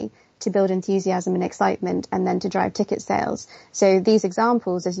way to build enthusiasm and excitement and then to drive ticket sales. So these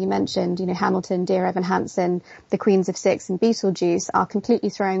examples, as you mentioned, Hamilton, Dear Evan Hansen, The Queens of Six and Beetlejuice, are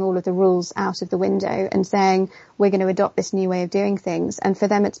completely throwing all of the rules out of the window and saying, we're going to adopt this new way of doing things. And for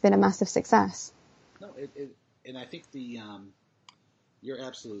them, it's been a massive success. No, and I think you're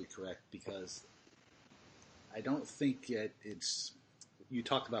absolutely correct, because I don't think that you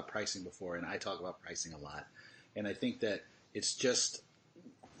talked about pricing before, and I talk about pricing a lot. And I think that it's just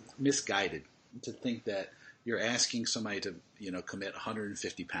misguided to think that you're asking somebody to, commit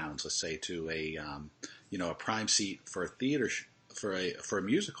 150 pounds, let's say, to a prime seat for a theater for a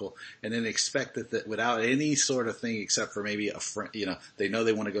musical, and then expect that without any sort of thing except for maybe a friend, they know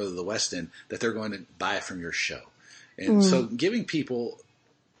they want to go to the West End, that they're going to buy it from your show. And so giving people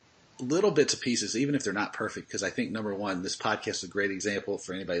little bits and pieces, even if they're not perfect, because I think, number one, this podcast is a great example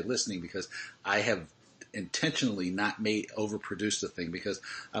for anybody listening, because I have intentionally not overproduced the thing, because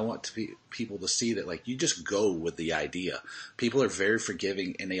I want people to see that, like, you just go with the idea. People are very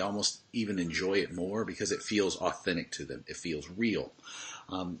forgiving, and they almost even enjoy it more because it feels authentic to them. It feels real.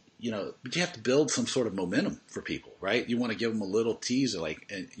 But you have to build some sort of momentum for people, right? You want to give them a little teaser,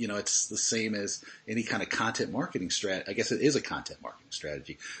 it's the same as any kind of content marketing strategy. I guess it is a content marketing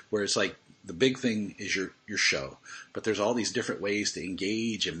strategy, where it's like, the big thing is your show, but there's all these different ways to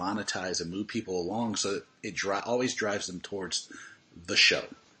engage and monetize and move people along, so that it always drives them towards the show,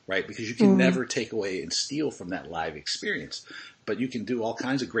 right? Because you can never take away and steal from that live experience, but you can do all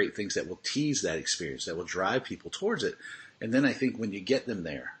kinds of great things that will tease that experience, that will drive people towards it. And then I think when you get them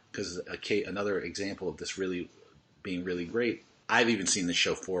there, because another example of this really being really great, I've even seen this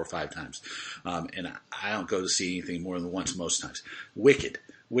show 4 or 5 times, and I don't go to see anything more than once most times.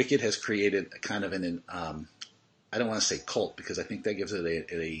 Wicked has created a kind of I don't want to say cult, because I think that gives it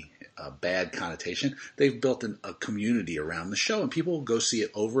a bad connotation. They've built a community around the show, and people will go see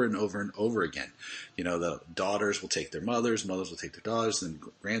it over and over and over again. The daughters will take their mothers will take their daughters, and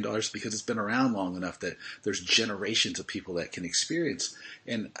granddaughters, because it's been around long enough that there's generations of people that can experience.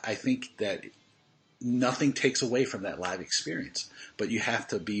 And I think that nothing takes away from that live experience, but you have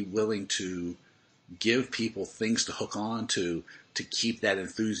to be willing to give people things to hook on to keep that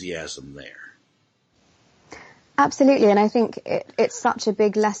enthusiasm there. Absolutely. And I think it's such a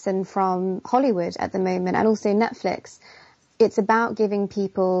big lesson from Hollywood at the moment, and also Netflix. It's about giving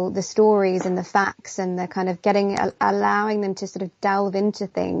people the stories and the facts, and the kind of allowing them to sort of delve into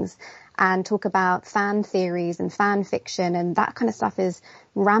things and talk about fan theories and fan fiction, and that kind of stuff is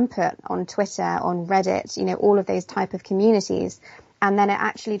rampant on Twitter, on Reddit, all of those type of communities. And then it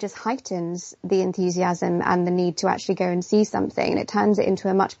actually just heightens the enthusiasm and the need to actually go and see something. And it turns it into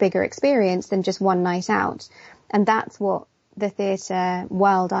a much bigger experience than just one night out. And that's what the theatre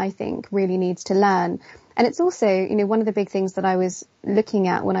world, I think, really needs to learn. And it's also, one of the big things that I was looking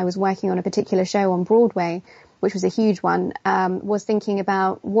at when I was working on a particular show on Broadway, which was a huge one, was thinking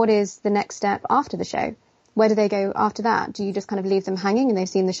about what is the next step after the show? Where do they go after that? Do you just kind of leave them hanging and they've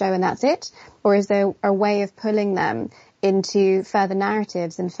seen the show and that's it? Or is there a way of pulling them into further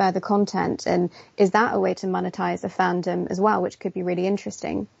narratives and further content? And is that a way to monetize a fandom as well, which could be really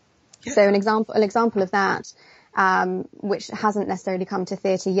interesting? Yeah. So an example of that, which hasn't necessarily come to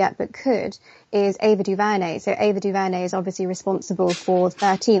theatre yet, but could, is Ava DuVernay. So Ava DuVernay is obviously responsible for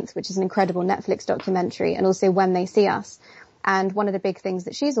 13th, which is an incredible Netflix documentary, and also When They See Us. And one of the big things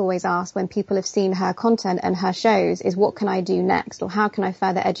that she's always asked when people have seen her content and her shows is, what can I do next? Or how can I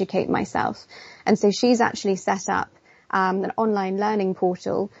further educate myself? And so she's actually set up an online learning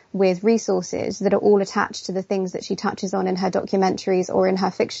portal with resources that are all attached to the things that she touches on in her documentaries or in her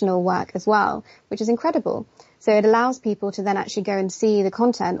fictional work as well, which is incredible. So it allows people to then actually go and see the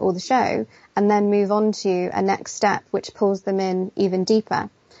content or the show and then move on to a next step, which pulls them in even deeper.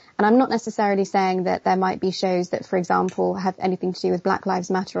 And I'm not necessarily saying that there might be shows that, for example, have anything to do with Black Lives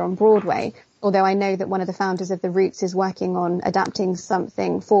Matter on Broadway, although I know that one of the founders of The Roots is working on adapting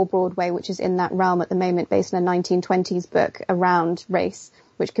something for Broadway, which is in that realm at the moment, based on a 1920s book around race,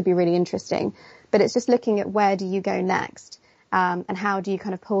 which could be really interesting. But it's just looking at where do you go next, and how do you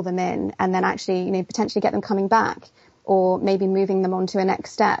kind of pull them in and then actually, potentially get them coming back, or maybe moving them on to a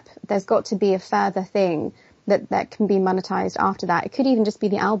next step. There's got to be a further thing that can be monetized after that. It could even just be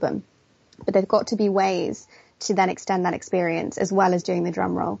the album, but there've got to be ways to then extend that experience as well as doing the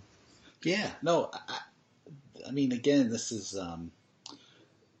drum roll. Yeah, no, I mean, again, this is,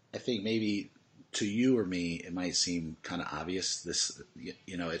 I think maybe to you or me, it might seem kind of obvious. This,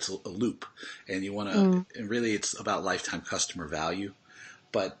 it's a loop, and you want to, and really it's about lifetime customer value.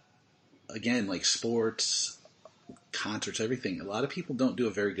 But again, like sports, concerts, everything, a lot of people don't do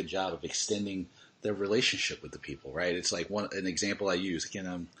a very good job of extending their relationship with the people, right? It's like an example I use,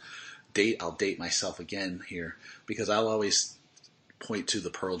 again, I'll date myself again here, because I'll always point to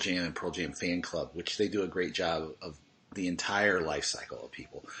the Pearl Jam and Pearl Jam fan club, which they do a great job of the entire life cycle of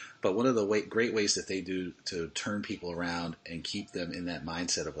people. But one of the great ways that they do to turn people around and keep them in that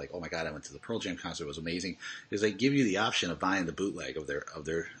mindset of like, oh my God, I went to the Pearl Jam concert, it was amazing, is they give you the option of buying the bootleg of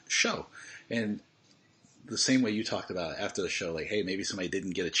their show. And the same way you talked about after the show, like, hey, maybe somebody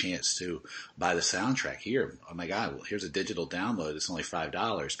didn't get a chance to buy the soundtrack here. Oh my God, well, here's a digital download. It's only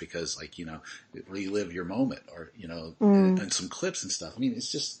 $5 because, like, relive your moment, or, and some clips and stuff. I mean,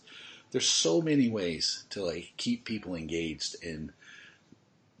 it's just, there's so many ways to like keep people engaged in,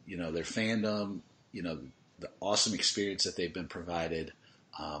 their fandom, the awesome experience that they've been provided.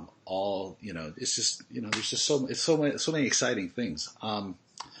 It's just, there's just so many exciting things. And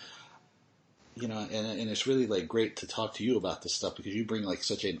it's really like great to talk to you about this stuff because you bring like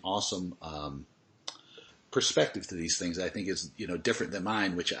such an awesome, perspective to these things. I think is, different than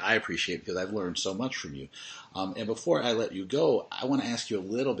mine, which I appreciate because I've learned so much from you. And before I let you go, I want to ask you a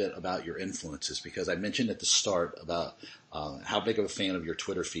little bit about your influences because I mentioned at the start about, how big of a fan of your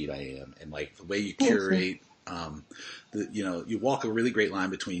Twitter feed I am and like the way you curate, you walk a really great line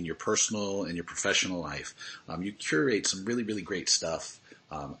between your personal and your professional life. You curate some really, really great stuff.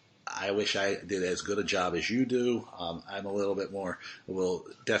 I wish I did as good a job as you do. I'm a little bit more, will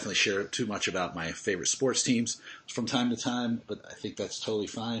definitely share too much about my favorite sports teams from time to time, but I think that's totally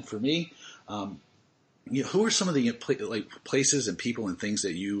fine for me. Who are some of the places and people and things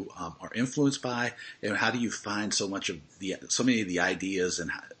that you are influenced by, and how do you find so many of the ideas and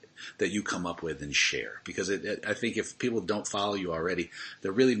that you come up with and share? Because I think if people don't follow you already,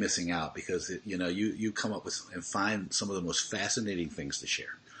 they're really missing out because you come up with and find some of the most fascinating things to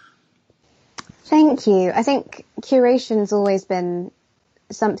share. Thank you. I think curation's always been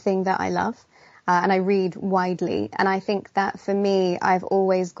something that I love, and I read widely. And I think that for me, I've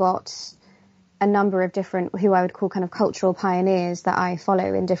always got a number of different, who I would call kind of cultural pioneers that I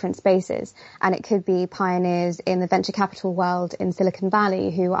follow in different spaces. And it could be pioneers in the venture capital world in Silicon Valley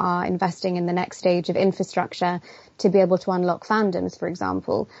who are investing in the next stage of infrastructure to be able to unlock fandoms, for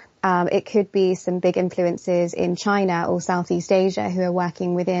example. It could be some big influences in China or Southeast Asia who are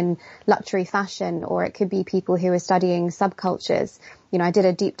working within luxury fashion, or it could be people who are studying subcultures. I did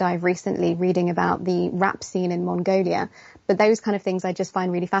a deep dive recently reading about the rap scene in Mongolia. But those kind of things I just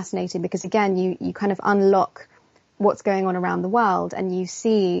find really fascinating because, again, you kind of unlock what's going on around the world and you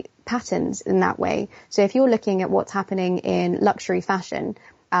see patterns in that way. So if you're looking at what's happening in luxury fashion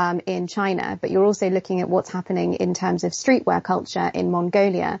in China, but you're also looking at what's happening in terms of streetwear culture in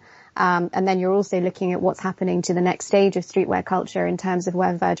Mongolia, and then you're also looking at what's happening to the next stage of streetwear culture in terms of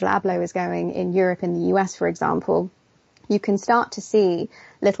where Virgil Abloh is going in Europe and the US, for example, you can start to see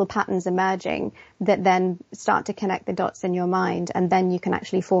little patterns emerging that then start to connect the dots in your mind, and then you can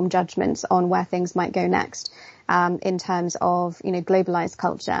actually form judgments on where things might go next, in terms of, globalized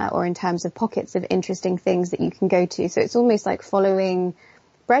culture or in terms of pockets of interesting things that you can go to. So it's almost like following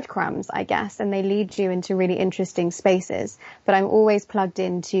breadcrumbs, I guess, and they lead you into really interesting spaces. But I'm always plugged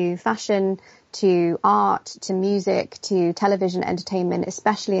into fashion, to art, to music, to television entertainment,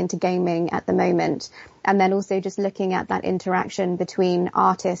 especially into gaming at the moment. And then also just looking at that interaction between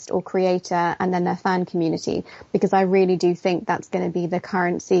artist or creator and then their fan community, because I really do think that's going to be the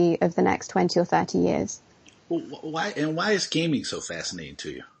currency of the next 20 or 30 years. Well, why is gaming so fascinating to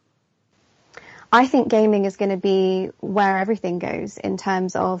you? I think gaming is going to be where everything goes in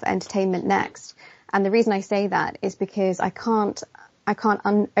terms of entertainment next. And the reason I say that is because I can't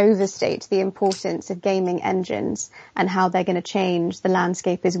overstate the importance of gaming engines and how they're going to change the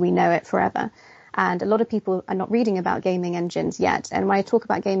landscape as we know it forever. And a lot of people are not reading about gaming engines yet. And when I talk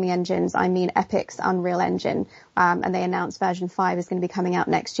about gaming engines, I mean Epic's Unreal Engine. And they announced version 5 is going to be coming out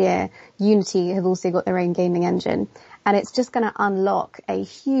next year. Unity have also got their own gaming engine. And it's just going to unlock a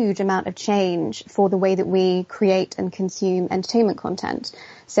huge amount of change for the way that we create and consume entertainment content.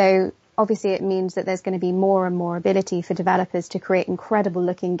 So obviously it means that there's going to be more and more ability for developers to create incredible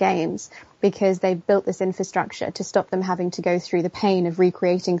looking games because they've built this infrastructure to stop them having to go through the pain of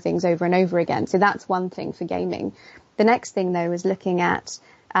recreating things over and over again. So that's one thing for gaming. The next thing, though, is looking at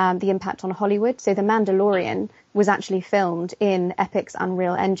the impact on Hollywood. So The Mandalorian was actually filmed in Epic's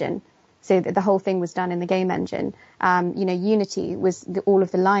Unreal Engine. So the whole thing was done in the game engine. Unity was all of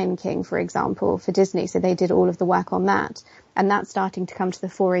the Lion King, for example, for Disney. So they did all of the work on that. And that's starting to come to the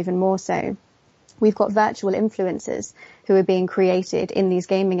fore even more so. We've got virtual influencers who are being created in these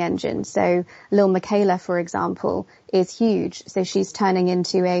gaming engines. So Lil Miquela, for example, is huge. So she's turning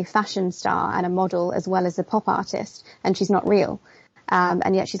into a fashion star and a model as well as a pop artist, and she's not real.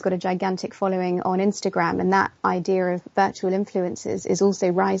 And yet she's got a gigantic following on Instagram, and that idea of virtual influencers is also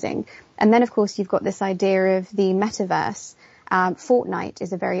rising. And then, of course, you've got this idea of the metaverse. Fortnite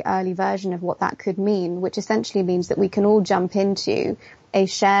is a very early version of what that could mean, which essentially means that we can all jump into a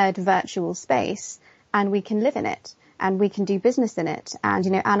shared virtual space and we can live in it and we can do business in it. And,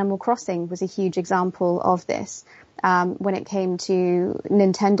 Animal Crossing was a huge example of this. When it came to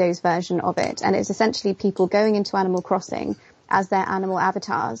Nintendo's version of it. And it's essentially people going into Animal Crossing as their animal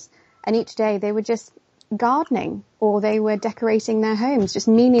avatars. And each day they were just gardening or they were decorating their homes, just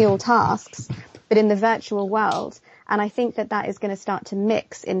menial tasks, but in the virtual world. And I think that that is going to start to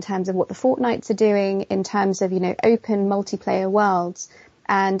mix in terms of what the Fortnites are doing, in terms of, open multiplayer worlds.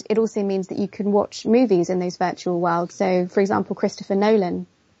 And it also means that you can watch movies in those virtual worlds. So, for example, Christopher Nolan,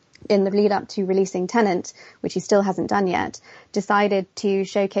 in the lead up to releasing Tenet, which he still hasn't done yet, decided to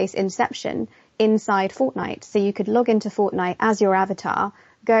showcase Inception inside Fortnite. So you could log into Fortnite as your avatar,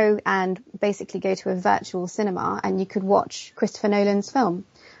 go and basically go to a virtual cinema, and you could watch Christopher Nolan's film.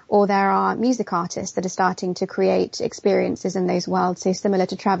 Or there are music artists that are starting to create experiences in those worlds. So similar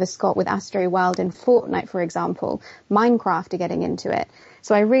to Travis Scott with Astro World in Fortnite, for example, Minecraft are getting into it.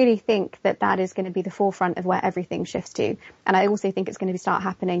 So I really think that that is going to be the forefront of where everything shifts to. And I also think it's going to start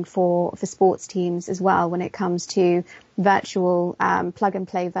happening for sports teams as well when it comes to virtual plug and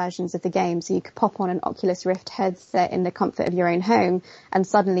play versions of the game. So you could pop on an Oculus Rift headset in the comfort of your own home, and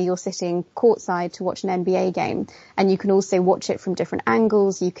suddenly you're sitting courtside to watch an NBA game. And you can also watch it from different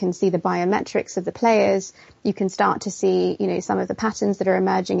angles. You can see the biometrics of the players. You can start to see, some of the patterns that are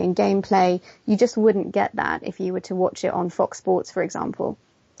emerging in gameplay. You just wouldn't get that if you were to watch it on Fox Sports, for example.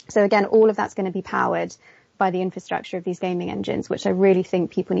 So again, all of that's going to be powered by the infrastructure of these gaming engines, which I really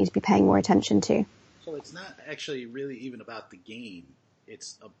think people need to be paying more attention to. So it's not actually really even about the game.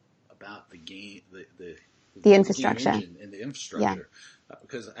 It's about the game, the infrastructure. Game engine and the infrastructure. Yeah.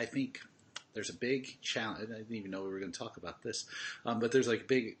 Because I think there's a big challenge. I didn't even know we were going to talk about this. But there's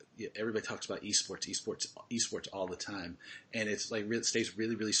everybody talks about esports all the time. And it's it stays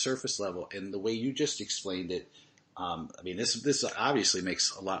really, really surface level. And the way you just explained it, this obviously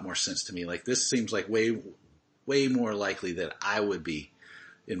makes a lot more sense to me. This seems like way more likely that I would be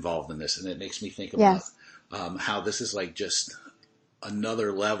involved in this, and it makes me think about how this is just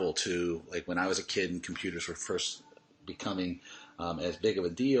another level to when I was a kid and computers were first becoming as big of a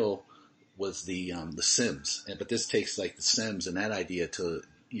deal was the Sims, but this takes the Sims and that idea to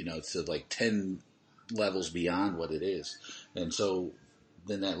 10 levels beyond what it is, and so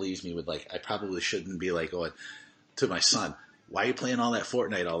then that leaves me with I probably shouldn't be going to my son, why are you playing all that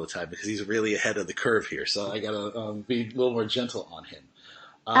Fortnite all the time? Because he's really ahead of the curve here. So I gotta be a little more gentle on him.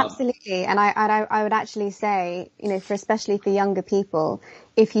 Absolutely. And I would actually say, especially for younger people,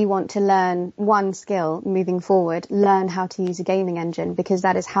 if you want to learn one skill moving forward, learn how to use a gaming engine, because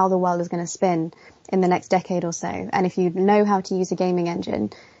that is how the world is going to spin in the next decade or so. And if you know how to use a gaming engine,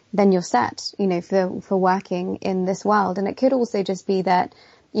 then you're set, for working in this world. And it could also just be that,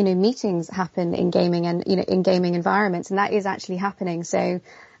 meetings happen in gaming and, in gaming environments, and that is actually happening. So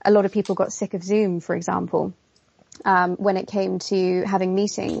a lot of people got sick of Zoom, for example, when it came to having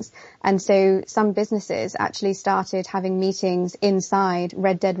meetings. And so some businesses actually started having meetings inside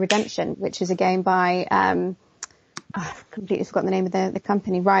Red Dead Redemption, which is a game by, I've completely forgotten the name of the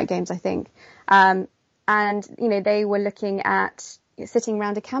company, Riot Games, I think. And, they were looking at sitting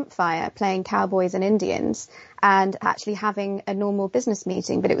around a campfire playing cowboys and Indians and actually having a normal business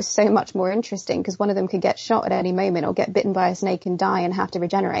meeting. But it was so much more interesting because one of them could get shot at any moment or get bitten by a snake and die and have to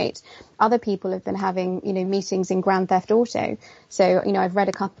regenerate. Other people have been having, meetings in Grand Theft Auto. So, I've read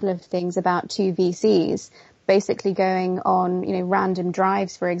a couple of things about two VCs basically going on, random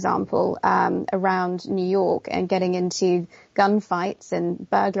drives, for example, around New York and getting into gunfights and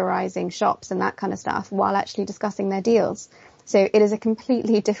burglarizing shops and that kind of stuff while actually discussing their deals. So it is a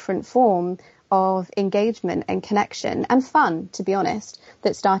completely different form of engagement and connection and fun, to be honest,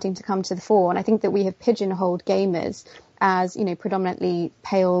 that's starting to come to the fore. And I think that we have pigeonholed gamers as, predominantly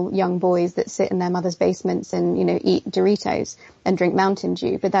pale young boys that sit in their mother's basements and, eat Doritos and drink Mountain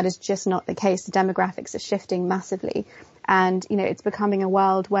Dew. But that is just not the case. The demographics are shifting massively. And, it's becoming a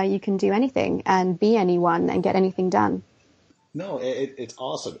world where you can do anything and be anyone and get anything done. No, it's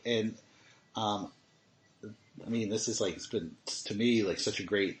awesome. And, this is it's been to me such a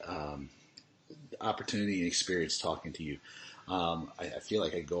great opportunity and experience talking to you. I feel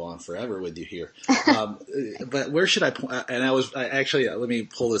like I could go on forever with you here. But where should I point? And let me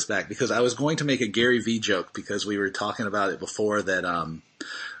pull this back because I was going to make a Gary Vee joke because we were talking about it before that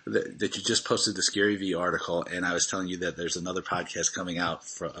you just posted this Gary Vee article, and I was telling you that there's another podcast coming out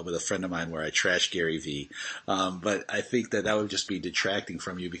with a friend of mine where I trash Gary Vee. But I think that would just be detracting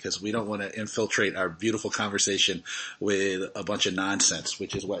from you because we don't want to infiltrate our beautiful conversation with a bunch of nonsense,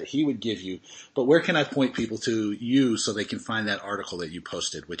 which is what he would give you. But where can I point people to you so they can find that article that you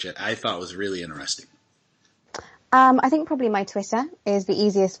posted, which I thought was really interesting? I think probably my Twitter is the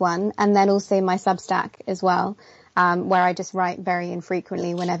easiest one, and then also my Substack as well. Where I just write very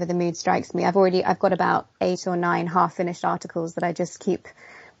infrequently whenever the mood strikes me. I've got about 8 or 9 half-finished articles that I just keep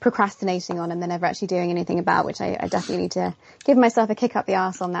procrastinating on and then never actually doing anything about, which I definitely need to give myself a kick up the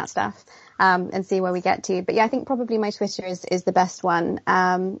arse on that stuff, and see where we get to. But yeah, I think probably my Twitter is the best one.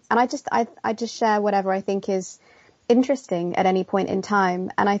 And I just share whatever I think is interesting at any point in time.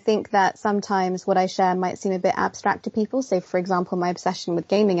 And I think that sometimes what I share might seem a bit abstract to people. So, for example, my obsession with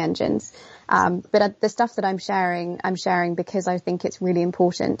gaming engines. But the stuff that I'm sharing because I think it's really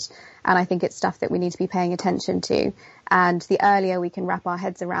important. And I think it's stuff that we need to be paying attention to. And the earlier we can wrap our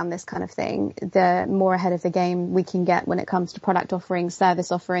heads around this kind of thing, the more ahead of the game we can get when it comes to product offerings,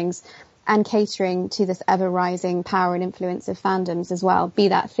 service offerings, and catering to this ever-rising power and influence of fandoms as well, be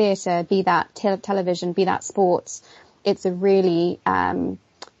that theatre, be that television, be that sports. It's a really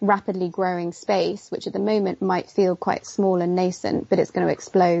rapidly growing space, which at the moment might feel quite small and nascent, but it's going to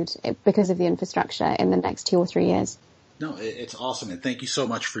explode because of the infrastructure in the next 2 or 3 years. No, it's awesome, and thank you so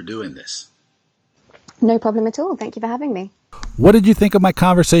much for doing this. No problem at all. Thank you for having me. What did you think of my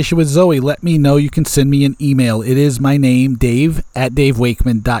conversation with Zoe? Let me know. You can send me an email. It is my name,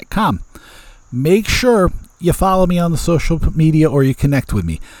 dave@davewakeman.com. Make sure you follow me on the social media or you connect with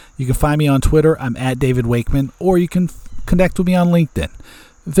me. You can find me on Twitter. I'm @DavidWakeman, or you can connect with me on LinkedIn.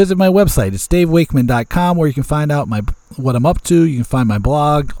 Visit my website. It's davewakeman.com, where you can find out what I'm up to. You can find my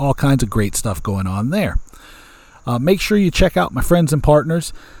blog, all kinds of great stuff going on there. Make sure you check out my friends and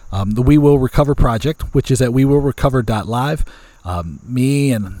partners, the We Will Recover Project, which is at wewillrecover.live.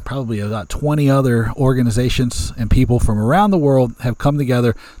 Me and probably about 20 other organizations and people from around the world have come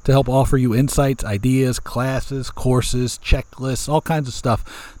together to help offer you insights, ideas, classes, courses, checklists, all kinds of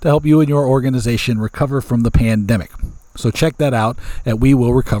stuff to help you and your organization recover from the pandemic. So check that out at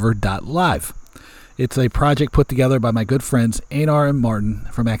wewillrecover.live. It's a project put together by my good friends Einar and Martin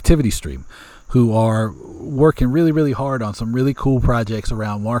from ActivityStream, who are working really, really hard on some really cool projects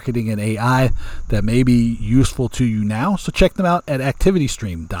around marketing and AI that may be useful to you now. So check them out at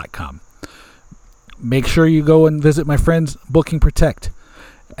activitystream.com. Make sure you go and visit my friends Booking Protect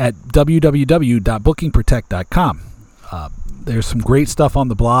at www.bookingprotect.com. There's some great stuff on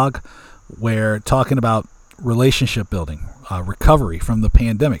the blog where talking about relationship building, recovery from the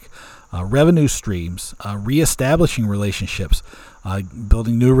pandemic, revenue streams, reestablishing relationships,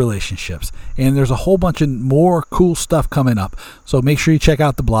 building new relationships. And there's a whole bunch of more cool stuff coming up. So make sure you check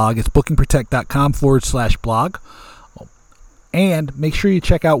out the blog. It's bookingprotect.com/blog. And make sure you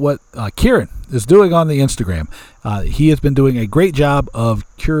check out what Kieran is doing on the Instagram. He has been doing a great job of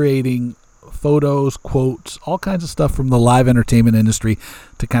curating photos, quotes, all kinds of stuff from the live entertainment industry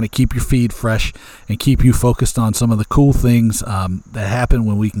to kind of keep your feed fresh and keep you focused on some of the cool things that happen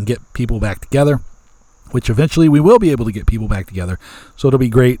when we can get people back together, which eventually we will be able to get people back together. So it'll be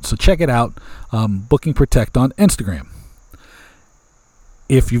great. So check it out, Booking Protect on Instagram.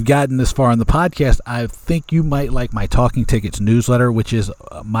 If you've gotten this far on the podcast, I think you might like my Talking Tickets newsletter, which is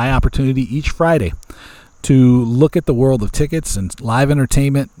my opportunity each Friday to look at the world of tickets and live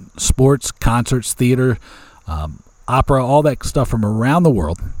entertainment, sports, concerts, theater, opera, all that stuff from around the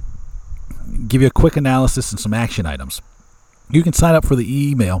world. Give you a quick analysis and some action items. You can sign up for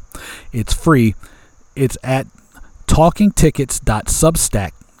the email. It's free. It's at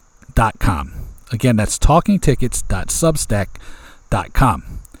talkingtickets.substack.com. Again, that's talkingtickets.substack.com.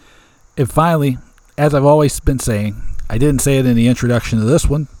 And finally, as I've always been saying, I didn't say it in the introduction to this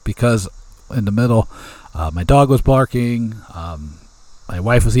one because in the middle, my dog was barking, my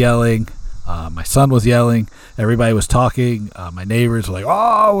wife was yelling, my son was yelling, everybody was talking, my neighbors were like,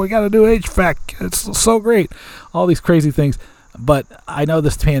 oh, we got a new HVAC, it's so great, all these crazy things. But I know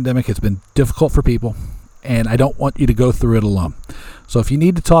this pandemic has been difficult for people, and I don't want you to go through it alone. So if you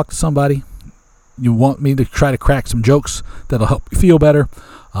need to talk to somebody, you want me to try to crack some jokes that'll help you feel better,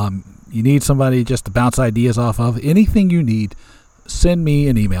 you need somebody just to bounce ideas off of, anything you need, send me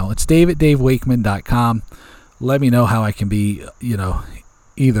an email. It's dave@davewakeman.com. Let me know how I can be,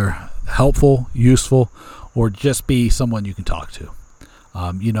 either helpful, useful, or just be someone you can talk to.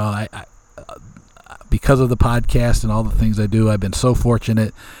 I because of the podcast and all the things I do, I've been so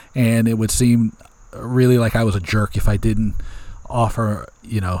fortunate, and it would seem really like I was a jerk if I didn't offer,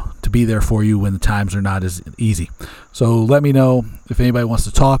 to be there for you when the times are not as easy. So let me know if anybody wants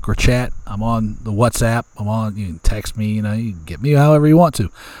to talk or chat. I'm on the WhatsApp. You can text me, you can get me however you want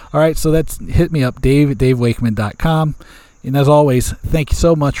to. All right, so hit me up, dave@davewakeman.com. And as always, thank you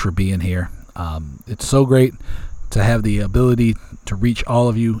so much for being here. It's so great to have the ability to reach all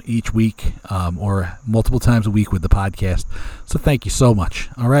of you each week, or multiple times a week with the podcast. So thank you so much.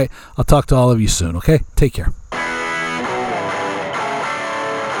 All right, I'll talk to all of you soon, okay? Take care.